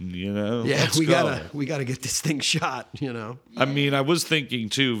moon. Yeah, Let's we go. gotta get this thing shot. I mean, I was thinking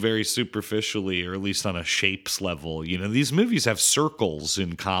too, very superficially, or at least on a shapes level, these movies have circles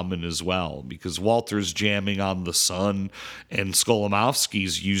in common as well, because Walter's jamming on the sun and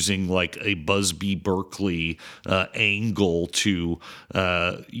Skolimowski's using like a Busby Berkeley angle to,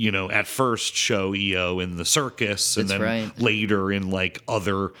 at first show EO in the circus, and then later in like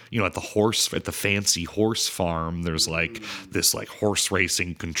other, at the fancy horse farm, there's like this like horse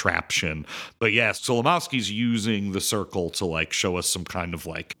racing contraption. But yeah, Skolimowski's using the circle to like show us some kind of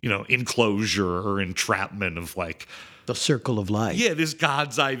like, enclosure or entrapment of like the circle of life. Yeah, this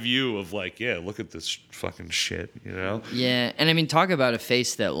God's eye view of like, look at this fucking shit, Yeah, and I mean, talk about a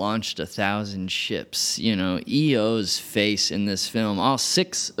face that launched 1,000 ships. EO's face in this film, all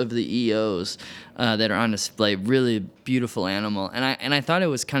 6 of the EOs that are on display, really beautiful animal. And I thought it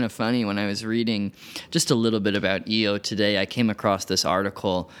was kind of funny when I was reading just a little bit about EO today. I came across this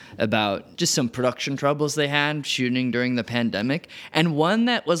article about just some production troubles they had shooting during the pandemic, and one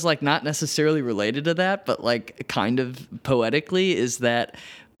that was like not necessarily related to that, but like kind of poetically, is that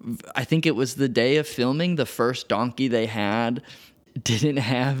I think it was the day of filming, the first donkey they had didn't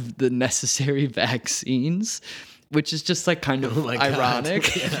have the necessary vaccines, which is just like kind of ironic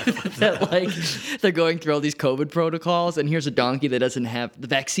that like they're going through all these COVID protocols, and here's a donkey that doesn't have the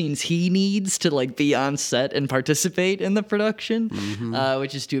vaccines he needs to like be on set and participate in the production,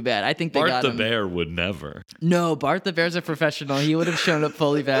 which is too bad. I think they Bart got the him. Bear would never. No, Bart the Bear's a professional. He would have shown up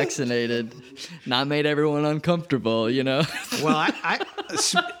fully vaccinated, not made everyone uncomfortable, Well,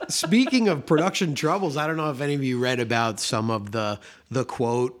 speaking of production troubles, I don't know if any of you read about some of the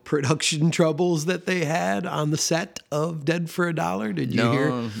quote production troubles that they had on the set of Dead for a Dollar. Did you hear?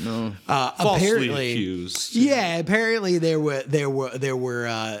 No. Falsely accused. Yeah, apparently there was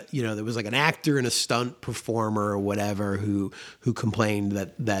like an actor and a stunt performer or whatever who complained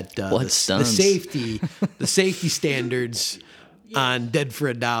that the safety standards on Dead for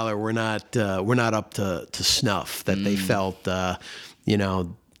a Dollar were not up to snuff. That they felt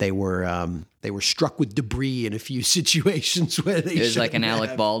they were struck with debris in a few situations where they. It was like an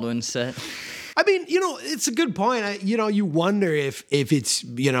Alec Baldwin set. I mean, it's a good point. You wonder if it's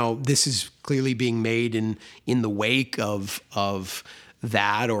this is clearly being made in the wake of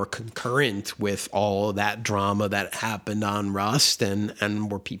that, or concurrent with all of that drama that happened on Rust,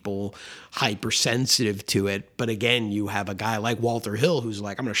 and were people hypersensitive to it. But again, you have a guy like Walter Hill who's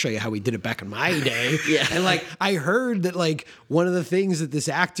like, I'm going to show you how we did it back in my day. Yeah. And like, I heard that like one of the things that this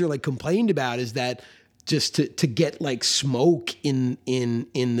actor like complained about is that just to get like smoke in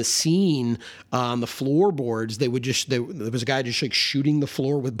the scene on the floorboards, there was a guy just like shooting the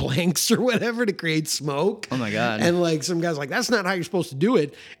floor with blanks or whatever to create smoke. Oh my God. And like some guys like, that's not how you're supposed to do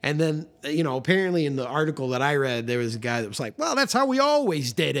it. And then, apparently in the article that I read, there was a guy that was like, well, that's how we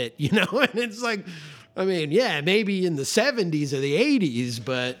always did it, and it's like, I mean, yeah, maybe in the 70s or the 80s,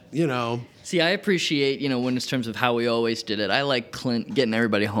 but, See, I appreciate, when it's terms of how we always did it. I like Clint getting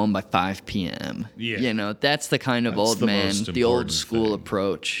everybody home by 5 p.m. Yeah. That's the kind of old man, the old school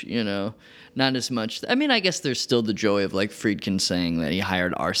approach, Not as much. I mean, I guess there's still the joy of like Friedkin saying that he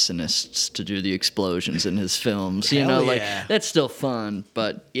hired arsonists to do the explosions in his films. That's still fun.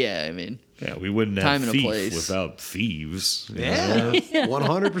 But yeah, I mean. Yeah, we wouldn't have Thief without thieves. Yeah,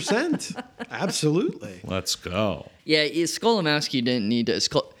 100%. Absolutely. Let's go. Yeah, Skolimowski didn't need to.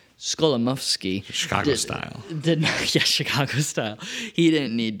 Skolimowski. Chicago style. Chicago style. He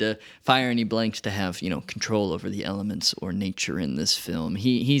didn't need to fire any blanks to have, control over the elements or nature in this film.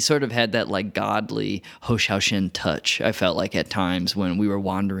 He sort of had that like godly Ho Xiaoshen touch, I felt like at times when we were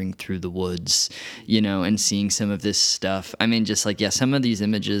wandering through the woods, and seeing some of this stuff. I mean, just like, some of these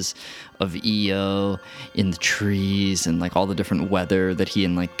images of EO in the trees and like all the different weather that he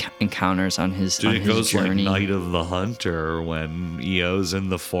encounters on his journey. It goes like Night of the Hunter when EO's in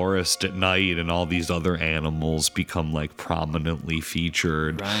the forest at night and all these other animals become like prominently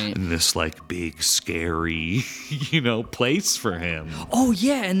featured in this like big scary place for him. Oh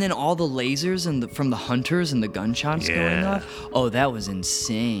yeah, and then all the lasers from the hunters and the gunshots going off. Oh, that was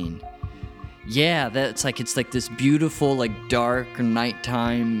insane. Yeah, it's like this beautiful, like dark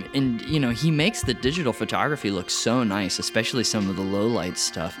nighttime, and he makes the digital photography look so nice, especially some of the low light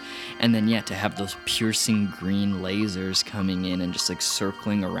stuff. And then to have those piercing green lasers coming in and just like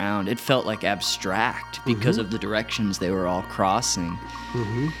circling around, it felt like abstract because of the directions they were all crossing.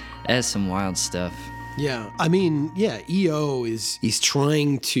 That's some wild stuff. Yeah, I mean, EO is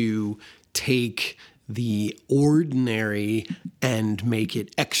trying to take the ordinary and make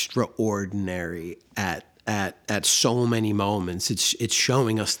it extraordinary at so many moments. It's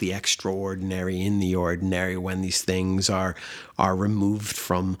showing us the extraordinary in the ordinary when these things are removed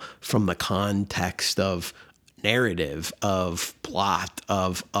from the context of narrative, of plot,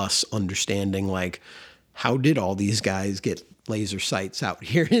 of us understanding like, how did all these guys get laser sights out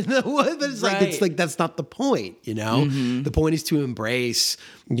here in the woods? It's like that's not the point, The point is to embrace,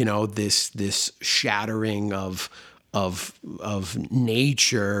 this shattering of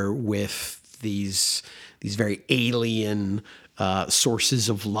nature with these very alien sources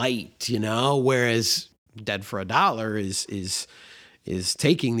of light, whereas Dead for a Dollar is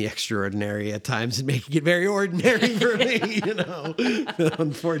taking the extraordinary at times and making it very ordinary for me,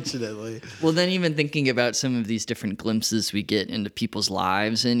 unfortunately. Well, then even thinking about some of these different glimpses we get into people's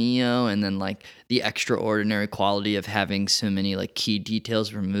lives in EO, and then like the extraordinary quality of having so many like key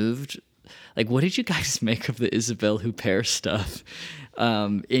details removed. Like, what did you guys make of the Isabelle Huppert stuff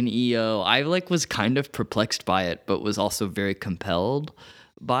in EO? I was kind of perplexed by it, but was also very compelled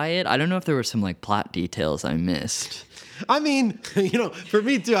by it. I don't know if there were some like plot details I missed. I mean, for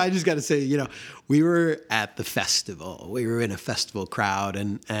me too, I just got to say, we were at the festival. We were in a festival crowd,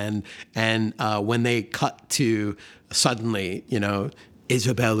 and when they cut to suddenly,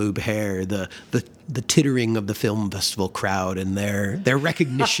 Isabelle Huppert, the tittering of the film festival crowd, and their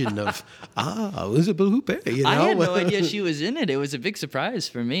recognition of Isabelle Huppert. I had no idea she was in it. It was a big surprise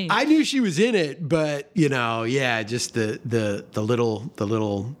for me. I knew she was in it, but just the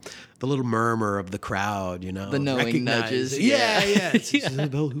little murmur of the crowd, the knowing nudges. Yeah. It's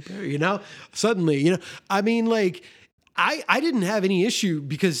Isabelle Huppert, Suddenly, I mean, like, I didn't have any issue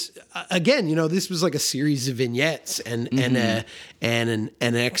because again, this was like a series of vignettes and an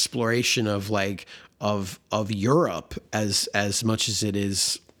exploration of Europe as much as it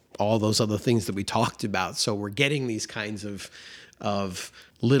is all those other things that we talked about. So we're getting these kinds of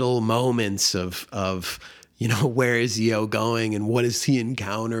little moments of where is EO going and what is he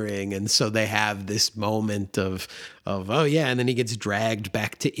encountering? And so they have this moment of oh yeah, and then he gets dragged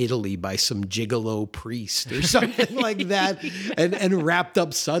back to Italy by some gigolo priest or something like that, and wrapped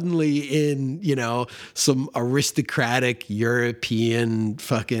up suddenly in, some aristocratic European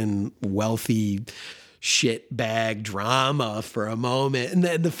fucking wealthy shitbag drama for a moment.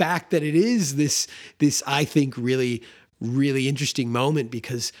 And the fact that it is this I think really interesting moment,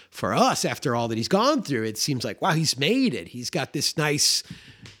 because for us, after all that he's gone through, it seems like, wow, he's made it. He's got this nice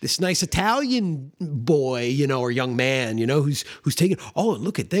Italian boy, or young man, who's taking, oh,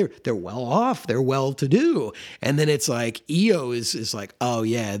 look at they're well off, they're well to do. And then it's like EO is like, oh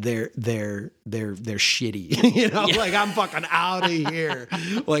yeah, they're shitty. Like, I'm fucking out of here.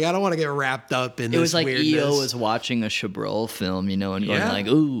 Like, I don't want to get wrapped up in this. It was like weirdness. EO was watching a Chabrol film, and going like,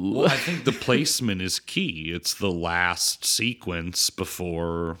 ooh. Well, I think the placement is key. It's the last sequence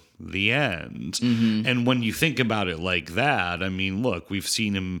before the end. Mm-hmm. And when you think about it like that, I mean, look, we've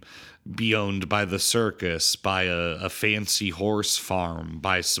seen him be owned by the circus, by a fancy horse farm,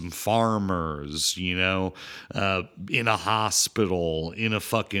 by some farmers, in a hospital, in a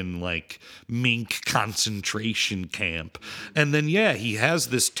fucking like mink concentration camp. And then, yeah, he has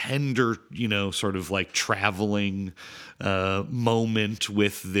this tender, sort of like traveling moment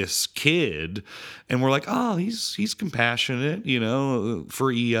with this kid, and we're like, oh, he's compassionate,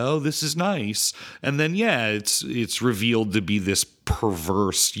 for EO, this is nice. And then it's revealed to be this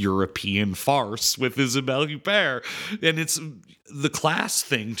perverse European farce with Isabelle Huppert, and it's the class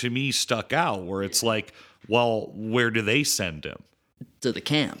thing to me stuck out, where it's like, well, where do they send him? To the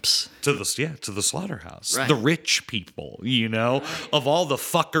camps. To the slaughterhouse. Right. The rich people, of all the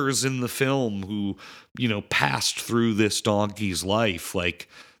fuckers in the film who, passed through this donkey's life. Like,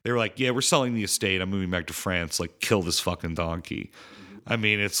 they were like, yeah, we're selling the estate. I'm moving back to France. Like, kill this fucking donkey. I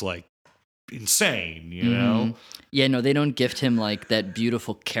mean, it's like insane, Mm-hmm. Yeah, no, they don't gift him like that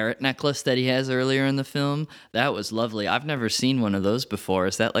beautiful carrot necklace that he has earlier in the film. That was lovely. I've never seen one of those before.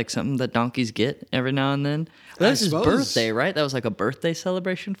 Is that like something that donkeys get every now and then? Well, that was his birthday, right? That was like a birthday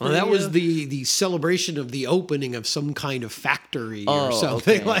celebration for him. That was the celebration of the opening of some kind of factory or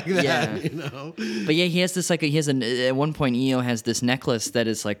something like that, yeah. But yeah, he has this at one point EO has this necklace that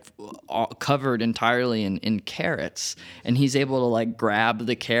is like covered entirely in carrots, and he's able to like grab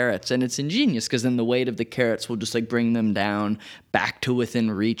the carrots, and it's ingenious because then the weight of the carrots will just like bring them down back to within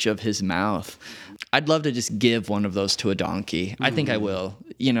reach of his mouth. I'd love to just give one of those to a donkey. I think I will.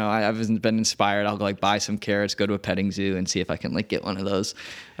 I've been inspired. I'll go like buy some carrots, go to a petting zoo, and see if I can like get one of those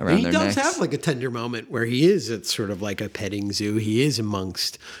around their necks. He does have like a tender moment where he is at sort of like a petting zoo. He is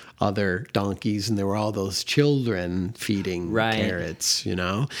amongst other donkeys, and there were all those children feeding carrots,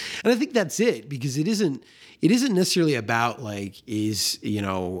 And I think that's it, because it isn't necessarily about like, when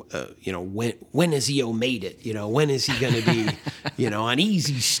has EO made it? When is he going to be, on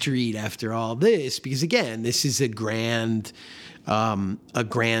Easy Street after all this? Because again, this is a grand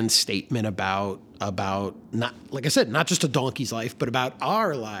statement about not, like I said, not just a donkey's life, but about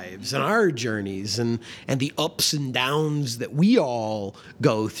our lives and our journeys and the ups and downs that we all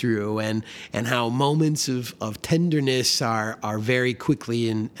go through, and how moments of tenderness are very quickly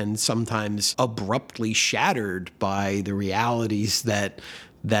and sometimes abruptly shattered by the realities that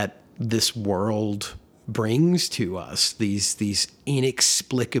this world brings to us, these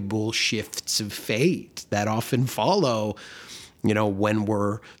inexplicable shifts of fate that often follow, when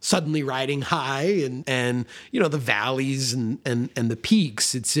we're suddenly riding high and the valleys and the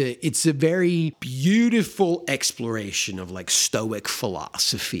peaks. It's a very beautiful exploration of like Stoic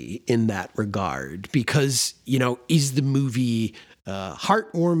philosophy in that regard, because, is the movie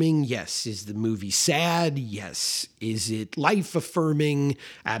heartwarming? Yes. Is the movie sad? Yes. Is it life affirming?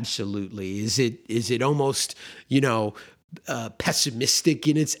 Absolutely. Is it almost, pessimistic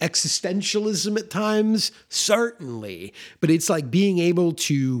in its existentialism at times? Certainly. But it's like being able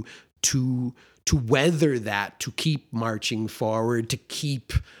to weather that, to keep marching forward, to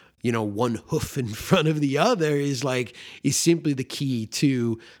keep, one hoof in front of the other is simply the key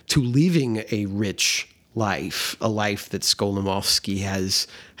to living a rich life, a life that Skolimowski has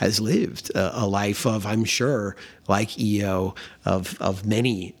lived, a life of, I'm sure, like EO, of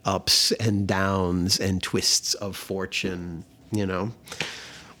many ups and downs and twists of fortune,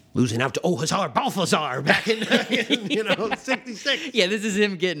 losing out to Hussar Balthazar back in 66. Yeah, this is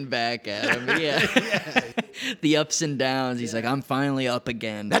him getting back at him. Yeah. The ups and downs. He's like, I'm finally up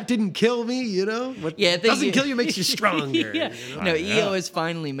again. That didn't kill me, What doesn't kill you makes you stronger. Yeah. No, EO has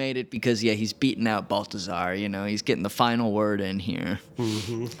finally made it because, he's beating out Balthazar. He's getting the final word in here.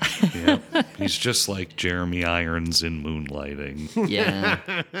 Mm-hmm. Yeah. He's just like Jeremy Irons in Moonlighting. Yeah.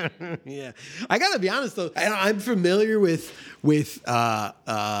 Yeah. I got to be honest, though. I'm familiar with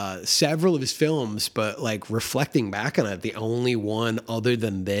several of his films, but like reflecting back on it, the only one other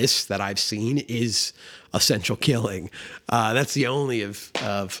than this that I've seen is Essential Killing. That's the only of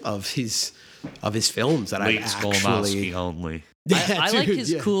his films that I've actually. Skolimowski only. Yeah, I like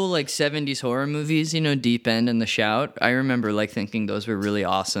his cool 70s horror movies, Deep End and The Shout. I remember thinking those were really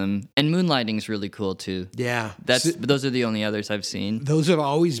awesome. And Moonlighting's really cool too. Yeah. Those are the only others I've seen. Those have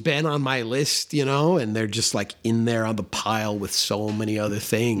always been on my list, and they're just in there on the pile with so many other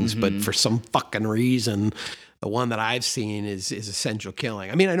things. Mm-hmm. But for some fucking reason, the one that I've seen is Essential Killing.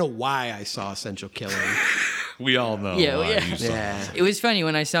 I mean, I know why I saw Essential Killing. We all know. Yeah. It was funny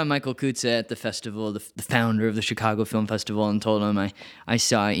when I saw Michael Kutza at the festival, the founder of the Chicago Film Festival, and told him I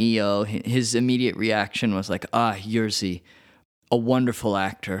saw EO. His immediate reaction was like, Jerzy, a wonderful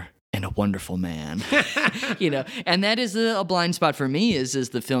actor and a wonderful man. And that is a blind spot for me is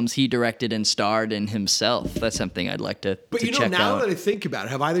the films he directed and starred in himself. That's something I'd like to check out. Now that I think about it,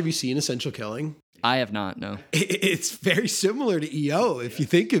 have either of you seen Essential Killing? I have not, no. It's very similar to EO if you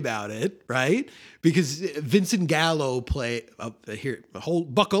think about it, right? Because Vincent Gallo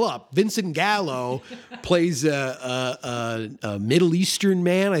buckle up. Vincent Gallo plays a Middle Eastern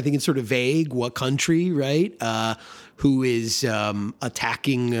man. I think it's sort of vague what country, right? Who is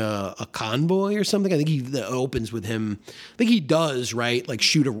attacking a convoy or something. I think he opens with him. I think he does, right?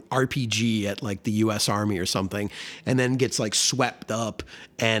 Shoot a RPG at the U.S. Army or something, and then gets swept up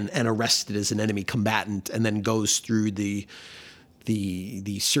and arrested as an enemy combatant, and then goes through the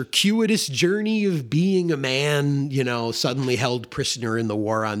circuitous journey of being a man, suddenly held prisoner in the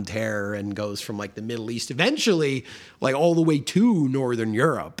war on terror, and goes from the Middle East eventually all the way to Northern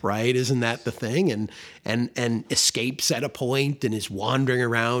Europe, right? Isn't that the thing? And escapes at a point and is wandering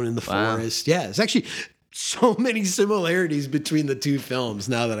around in the forest. Yeah, it's actually so many similarities between the two films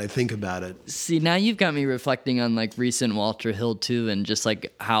now that I think about it. See, now you've got me reflecting on recent Walter Hill too, and just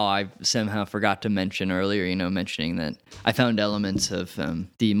how I somehow forgot to mention earlier, mentioning that I found elements of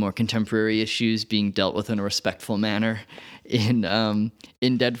the more contemporary issues being dealt with in a respectful manner in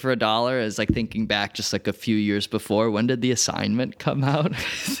Dead for a Dollar, as thinking back just a few years before. When did The Assignment come out?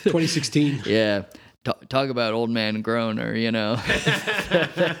 2016. Yeah. Talk about old man groaner,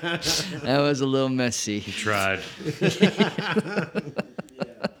 That was a little messy. He tried.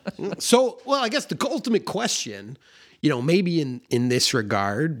 So, I guess the ultimate question, maybe in this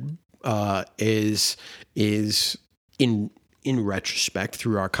regard, is in retrospect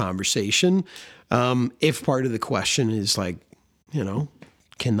through our conversation, if part of the question is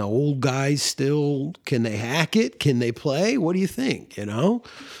can the old guys can they hack it? Can they play? What do you think?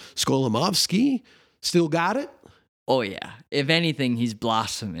 Skolimowski still got it? Oh yeah. If anything, he's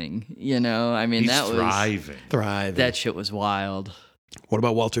blossoming. He's thriving. That shit was wild. What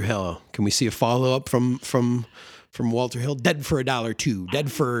about Walter Hill? Can we see a follow up from Walter Hill? Dead for $1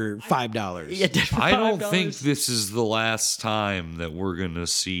 Dead for $5. Yeah, dead for $5. I don't think this is the last time that we're gonna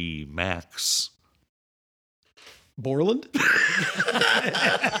see Max Borland?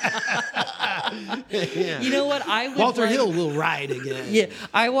 Yeah. You know what? I would Walter like- Hill will ride again. Yeah,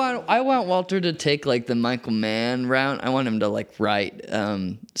 I want Walter to take like the Michael Mann route. I want him to like write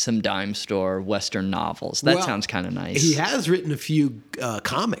some dime store Western novels. That Well, sounds kind of nice. He has written a few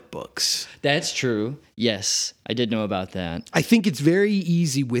comic books. That's true. Yes, I did know about that. I think it's very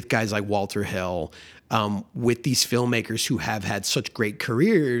easy with guys like Walter Hill, with these filmmakers who have had such great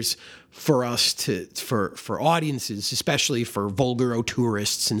careers, for us for audiences, especially for vulgar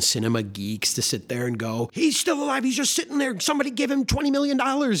tourists and cinema geeks, to sit there and go, he's still alive, he's just sitting there, somebody give him $20 million,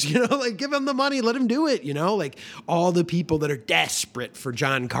 like give him the money, let him do it, like all the people that are desperate for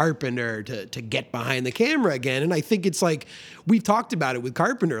John Carpenter to get behind the camera again. And I think it's like, we've talked about it with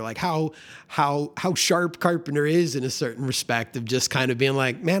Carpenter, like how sharp Carpenter is in a certain respect of just kind of being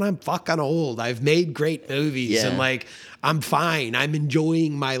like, man, I'm fucking old, I've made great movies, and like, I'm fine. I'm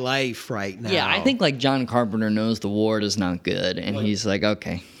enjoying my life right now. Yeah, I think like John Carpenter knows the ward is not good, and he's like,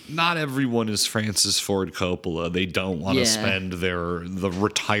 okay. Not everyone is Francis Ford Coppola. They don't want to spend the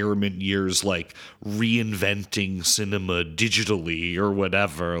retirement years like reinventing cinema digitally or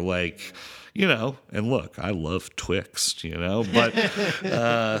whatever. Like, and look, I love Twixt, but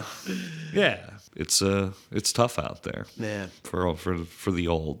yeah, it's tough out there. Yeah, for the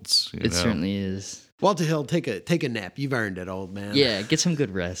olds. It certainly is. Walter Hill, take a nap. You've earned it, old man. Yeah, get some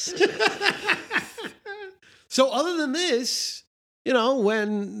good rest. So other than this,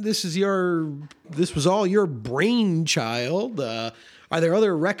 when this was all your brainchild, are there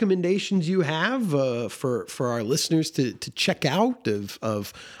other recommendations you have for our listeners to check out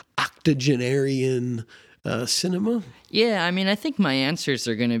of octogenarian cinema? Yeah, I mean, I think my answers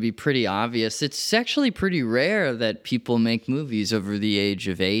are going to be pretty obvious. It's actually pretty rare that people make movies over the age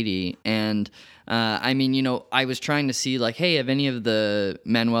of 80. And I mean, I was trying to see like, hey, have any of the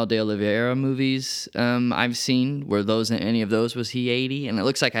Manuel de Oliveira movies I've seen, any of those, was he 80? And it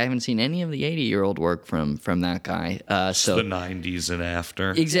looks like I haven't seen any of the 80-year-old work from that guy. So the 90s and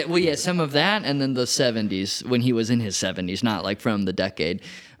after. Exactly. Well, yeah, some of that, and then the 70s when he was in his 70s, not like from the decade.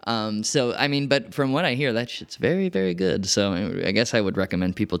 So, I mean, but from what I hear, that shit's very, very good. So I guess I would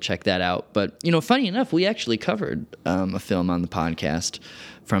recommend people check that out. But, funny enough, we actually covered a film on the podcast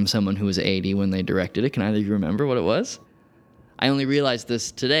from someone who was 80 when they directed it. Can either of you remember what it was? I only realized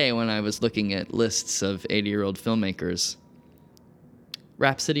this today when I was looking at lists of 80-year-old filmmakers.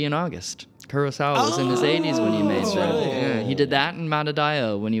 Rhapsody in August. Kurosawa was in his 80s when he made that. Right. Yeah, he did that in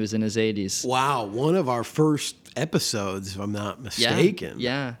Matadayo when he was in his 80s. Wow, one of our first episodes, if I'm not mistaken.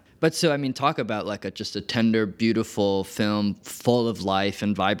 Yeah. But so, I mean, talk about like just a tender, beautiful film full of life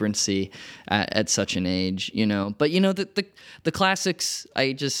and vibrancy at such an age, But, the classics,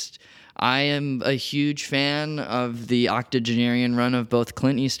 I am a huge fan of the octogenarian run of both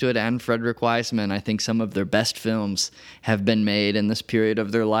Clint Eastwood and Frederick Wiseman. I think some of their best films have been made in this period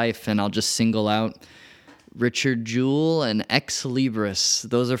of their life, and I'll just single out Richard Jewell and Ex Libris.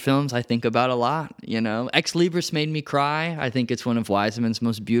 Those are films I think about a lot, Ex Libris made me cry. I think it's one of Wiseman's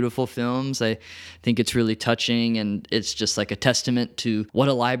most beautiful films. I think it's really touching, and it's just like a testament to what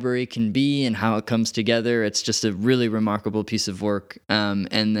a library can be and how it comes together. It's just a really remarkable piece of work.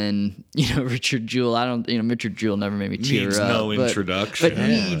 And then, Richard Jewell, Richard Jewell never made me tear needs up. no introduction. But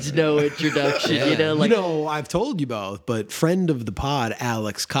needs no introduction, I've told you both, but friend of the pod,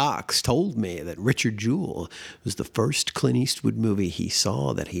 Alex Cox, told me that Richard Jewell was the first Clint Eastwood movie he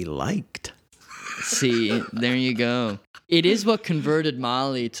saw that he liked. See, there you go. It is what converted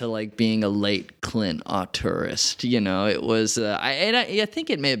Molly to like being a late Clint auteurist. It was. I think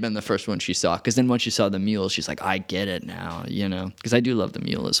it may have been the first one she saw, because then when she saw The Mule, she's like, I get it now. Because I do love The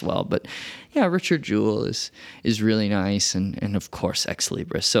Mule as well. But yeah, Richard Jewell is really nice, and of course Ex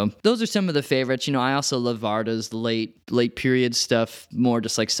Libris. So those are some of the favorites. I also love Varda's late period stuff, more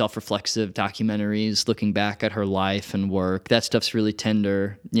just like self-reflexive documentaries, looking back at her life and work. That stuff's really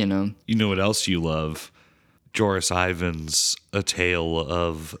tender. You know what else you love? Joris Ivan's A Tale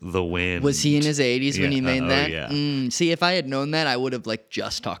of the Wind. Was he in his 80s when he made that? Yeah. See, if I had known that, I would have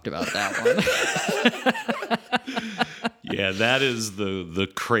just talked about that one. Yeah, that is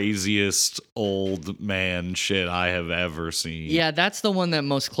the craziest old man shit I have ever seen. Yeah, that's the one that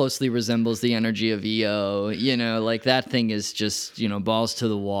most closely resembles the energy of EO. Like that thing is just, balls to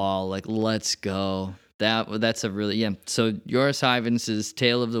the wall. Like, let's go. That's a really, yeah. So Joris Ivans'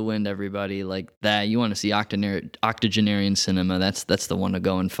 Tale of the Wind, everybody, like that. You want to see octogenarian cinema, that's the one to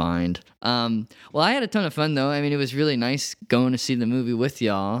go and find. Well, I had a ton of fun, though. I mean, it was really nice going to see the movie with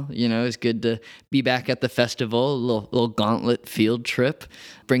y'all. It was good to be back at the festival, a little gauntlet field trip,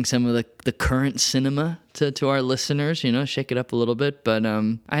 bring some of the current cinema to our listeners, shake it up a little bit. But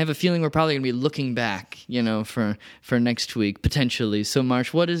I have a feeling we're probably going to be looking back, for next week, potentially. So,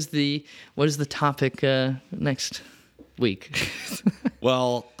 Marsh, what is the topic next week?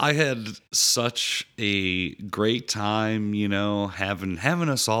 Well, I had such a great time, having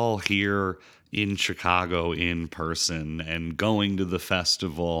us all here in Chicago in person and going to the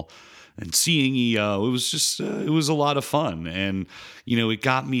festival and seeing EO. It was just, it was a lot of fun. And, it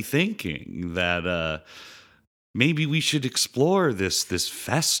got me thinking that maybe we should explore this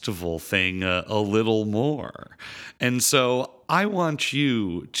festival thing a little more. And so I want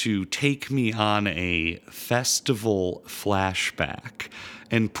you to take me on a festival flashback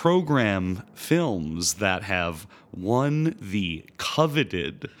and program films that have won the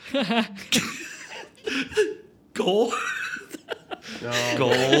coveted gold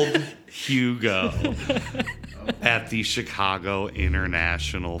Hugo at the Chicago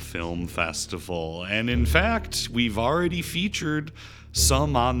International Film Festival. And in fact, we've already featured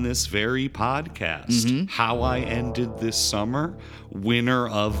some on this very podcast. How I Ended This Summer, winner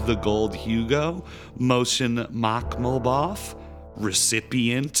of the Gold Hugo. Mohsen Makhmalbaf,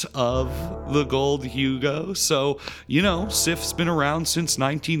 recipient of the Gold Hugo. So, SIF's been around since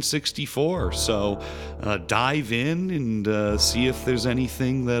 1964. So dive in and see if there's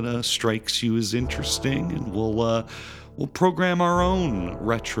anything that strikes you as interesting, and we'll program our own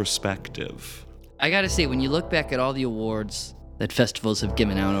retrospective. I gotta say, when you look back at all the awards that festivals have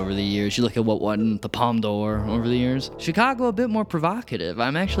given out over the years, you look at what won the Palme d'Or over the years, Chicago a bit more provocative.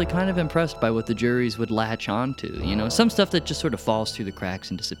 I'm actually kind of impressed by what the juries would latch onto. Some stuff that just sort of falls through the cracks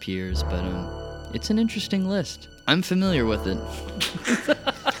and disappears, but it's an interesting list. I'm familiar with it.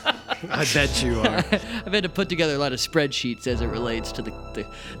 I bet you are. I've had to put together a lot of spreadsheets as it relates to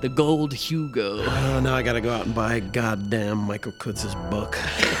the Gold Hugo. Oh, now I gotta go out and buy goddamn Michael Kutz's book.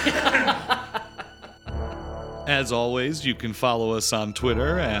 As always, you can follow us on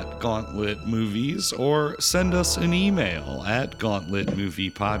Twitter at Gauntlet Movies or send us an email at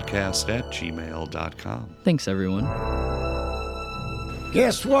gauntletmoviepodcast@gmail.com. Thanks, everyone.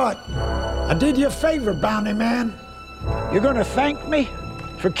 Guess what? I did you a favor, Bounty Man. You're gonna thank me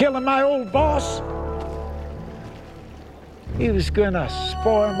for killing my old boss? He was gonna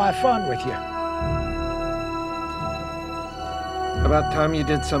spoil my fun with you. About time you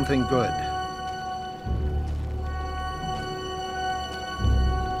did something good.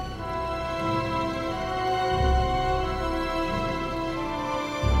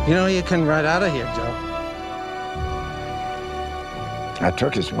 You can ride out of here, Joe. I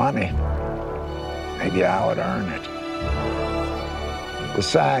took his money. Maybe I would earn it.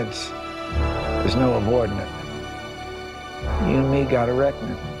 Besides, there's no avoiding it. You and me got a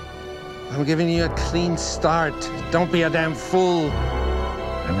reckoning. I'm giving you a clean start. Don't be a damn fool.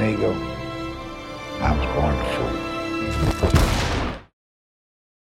 Amigo, I was born a fool.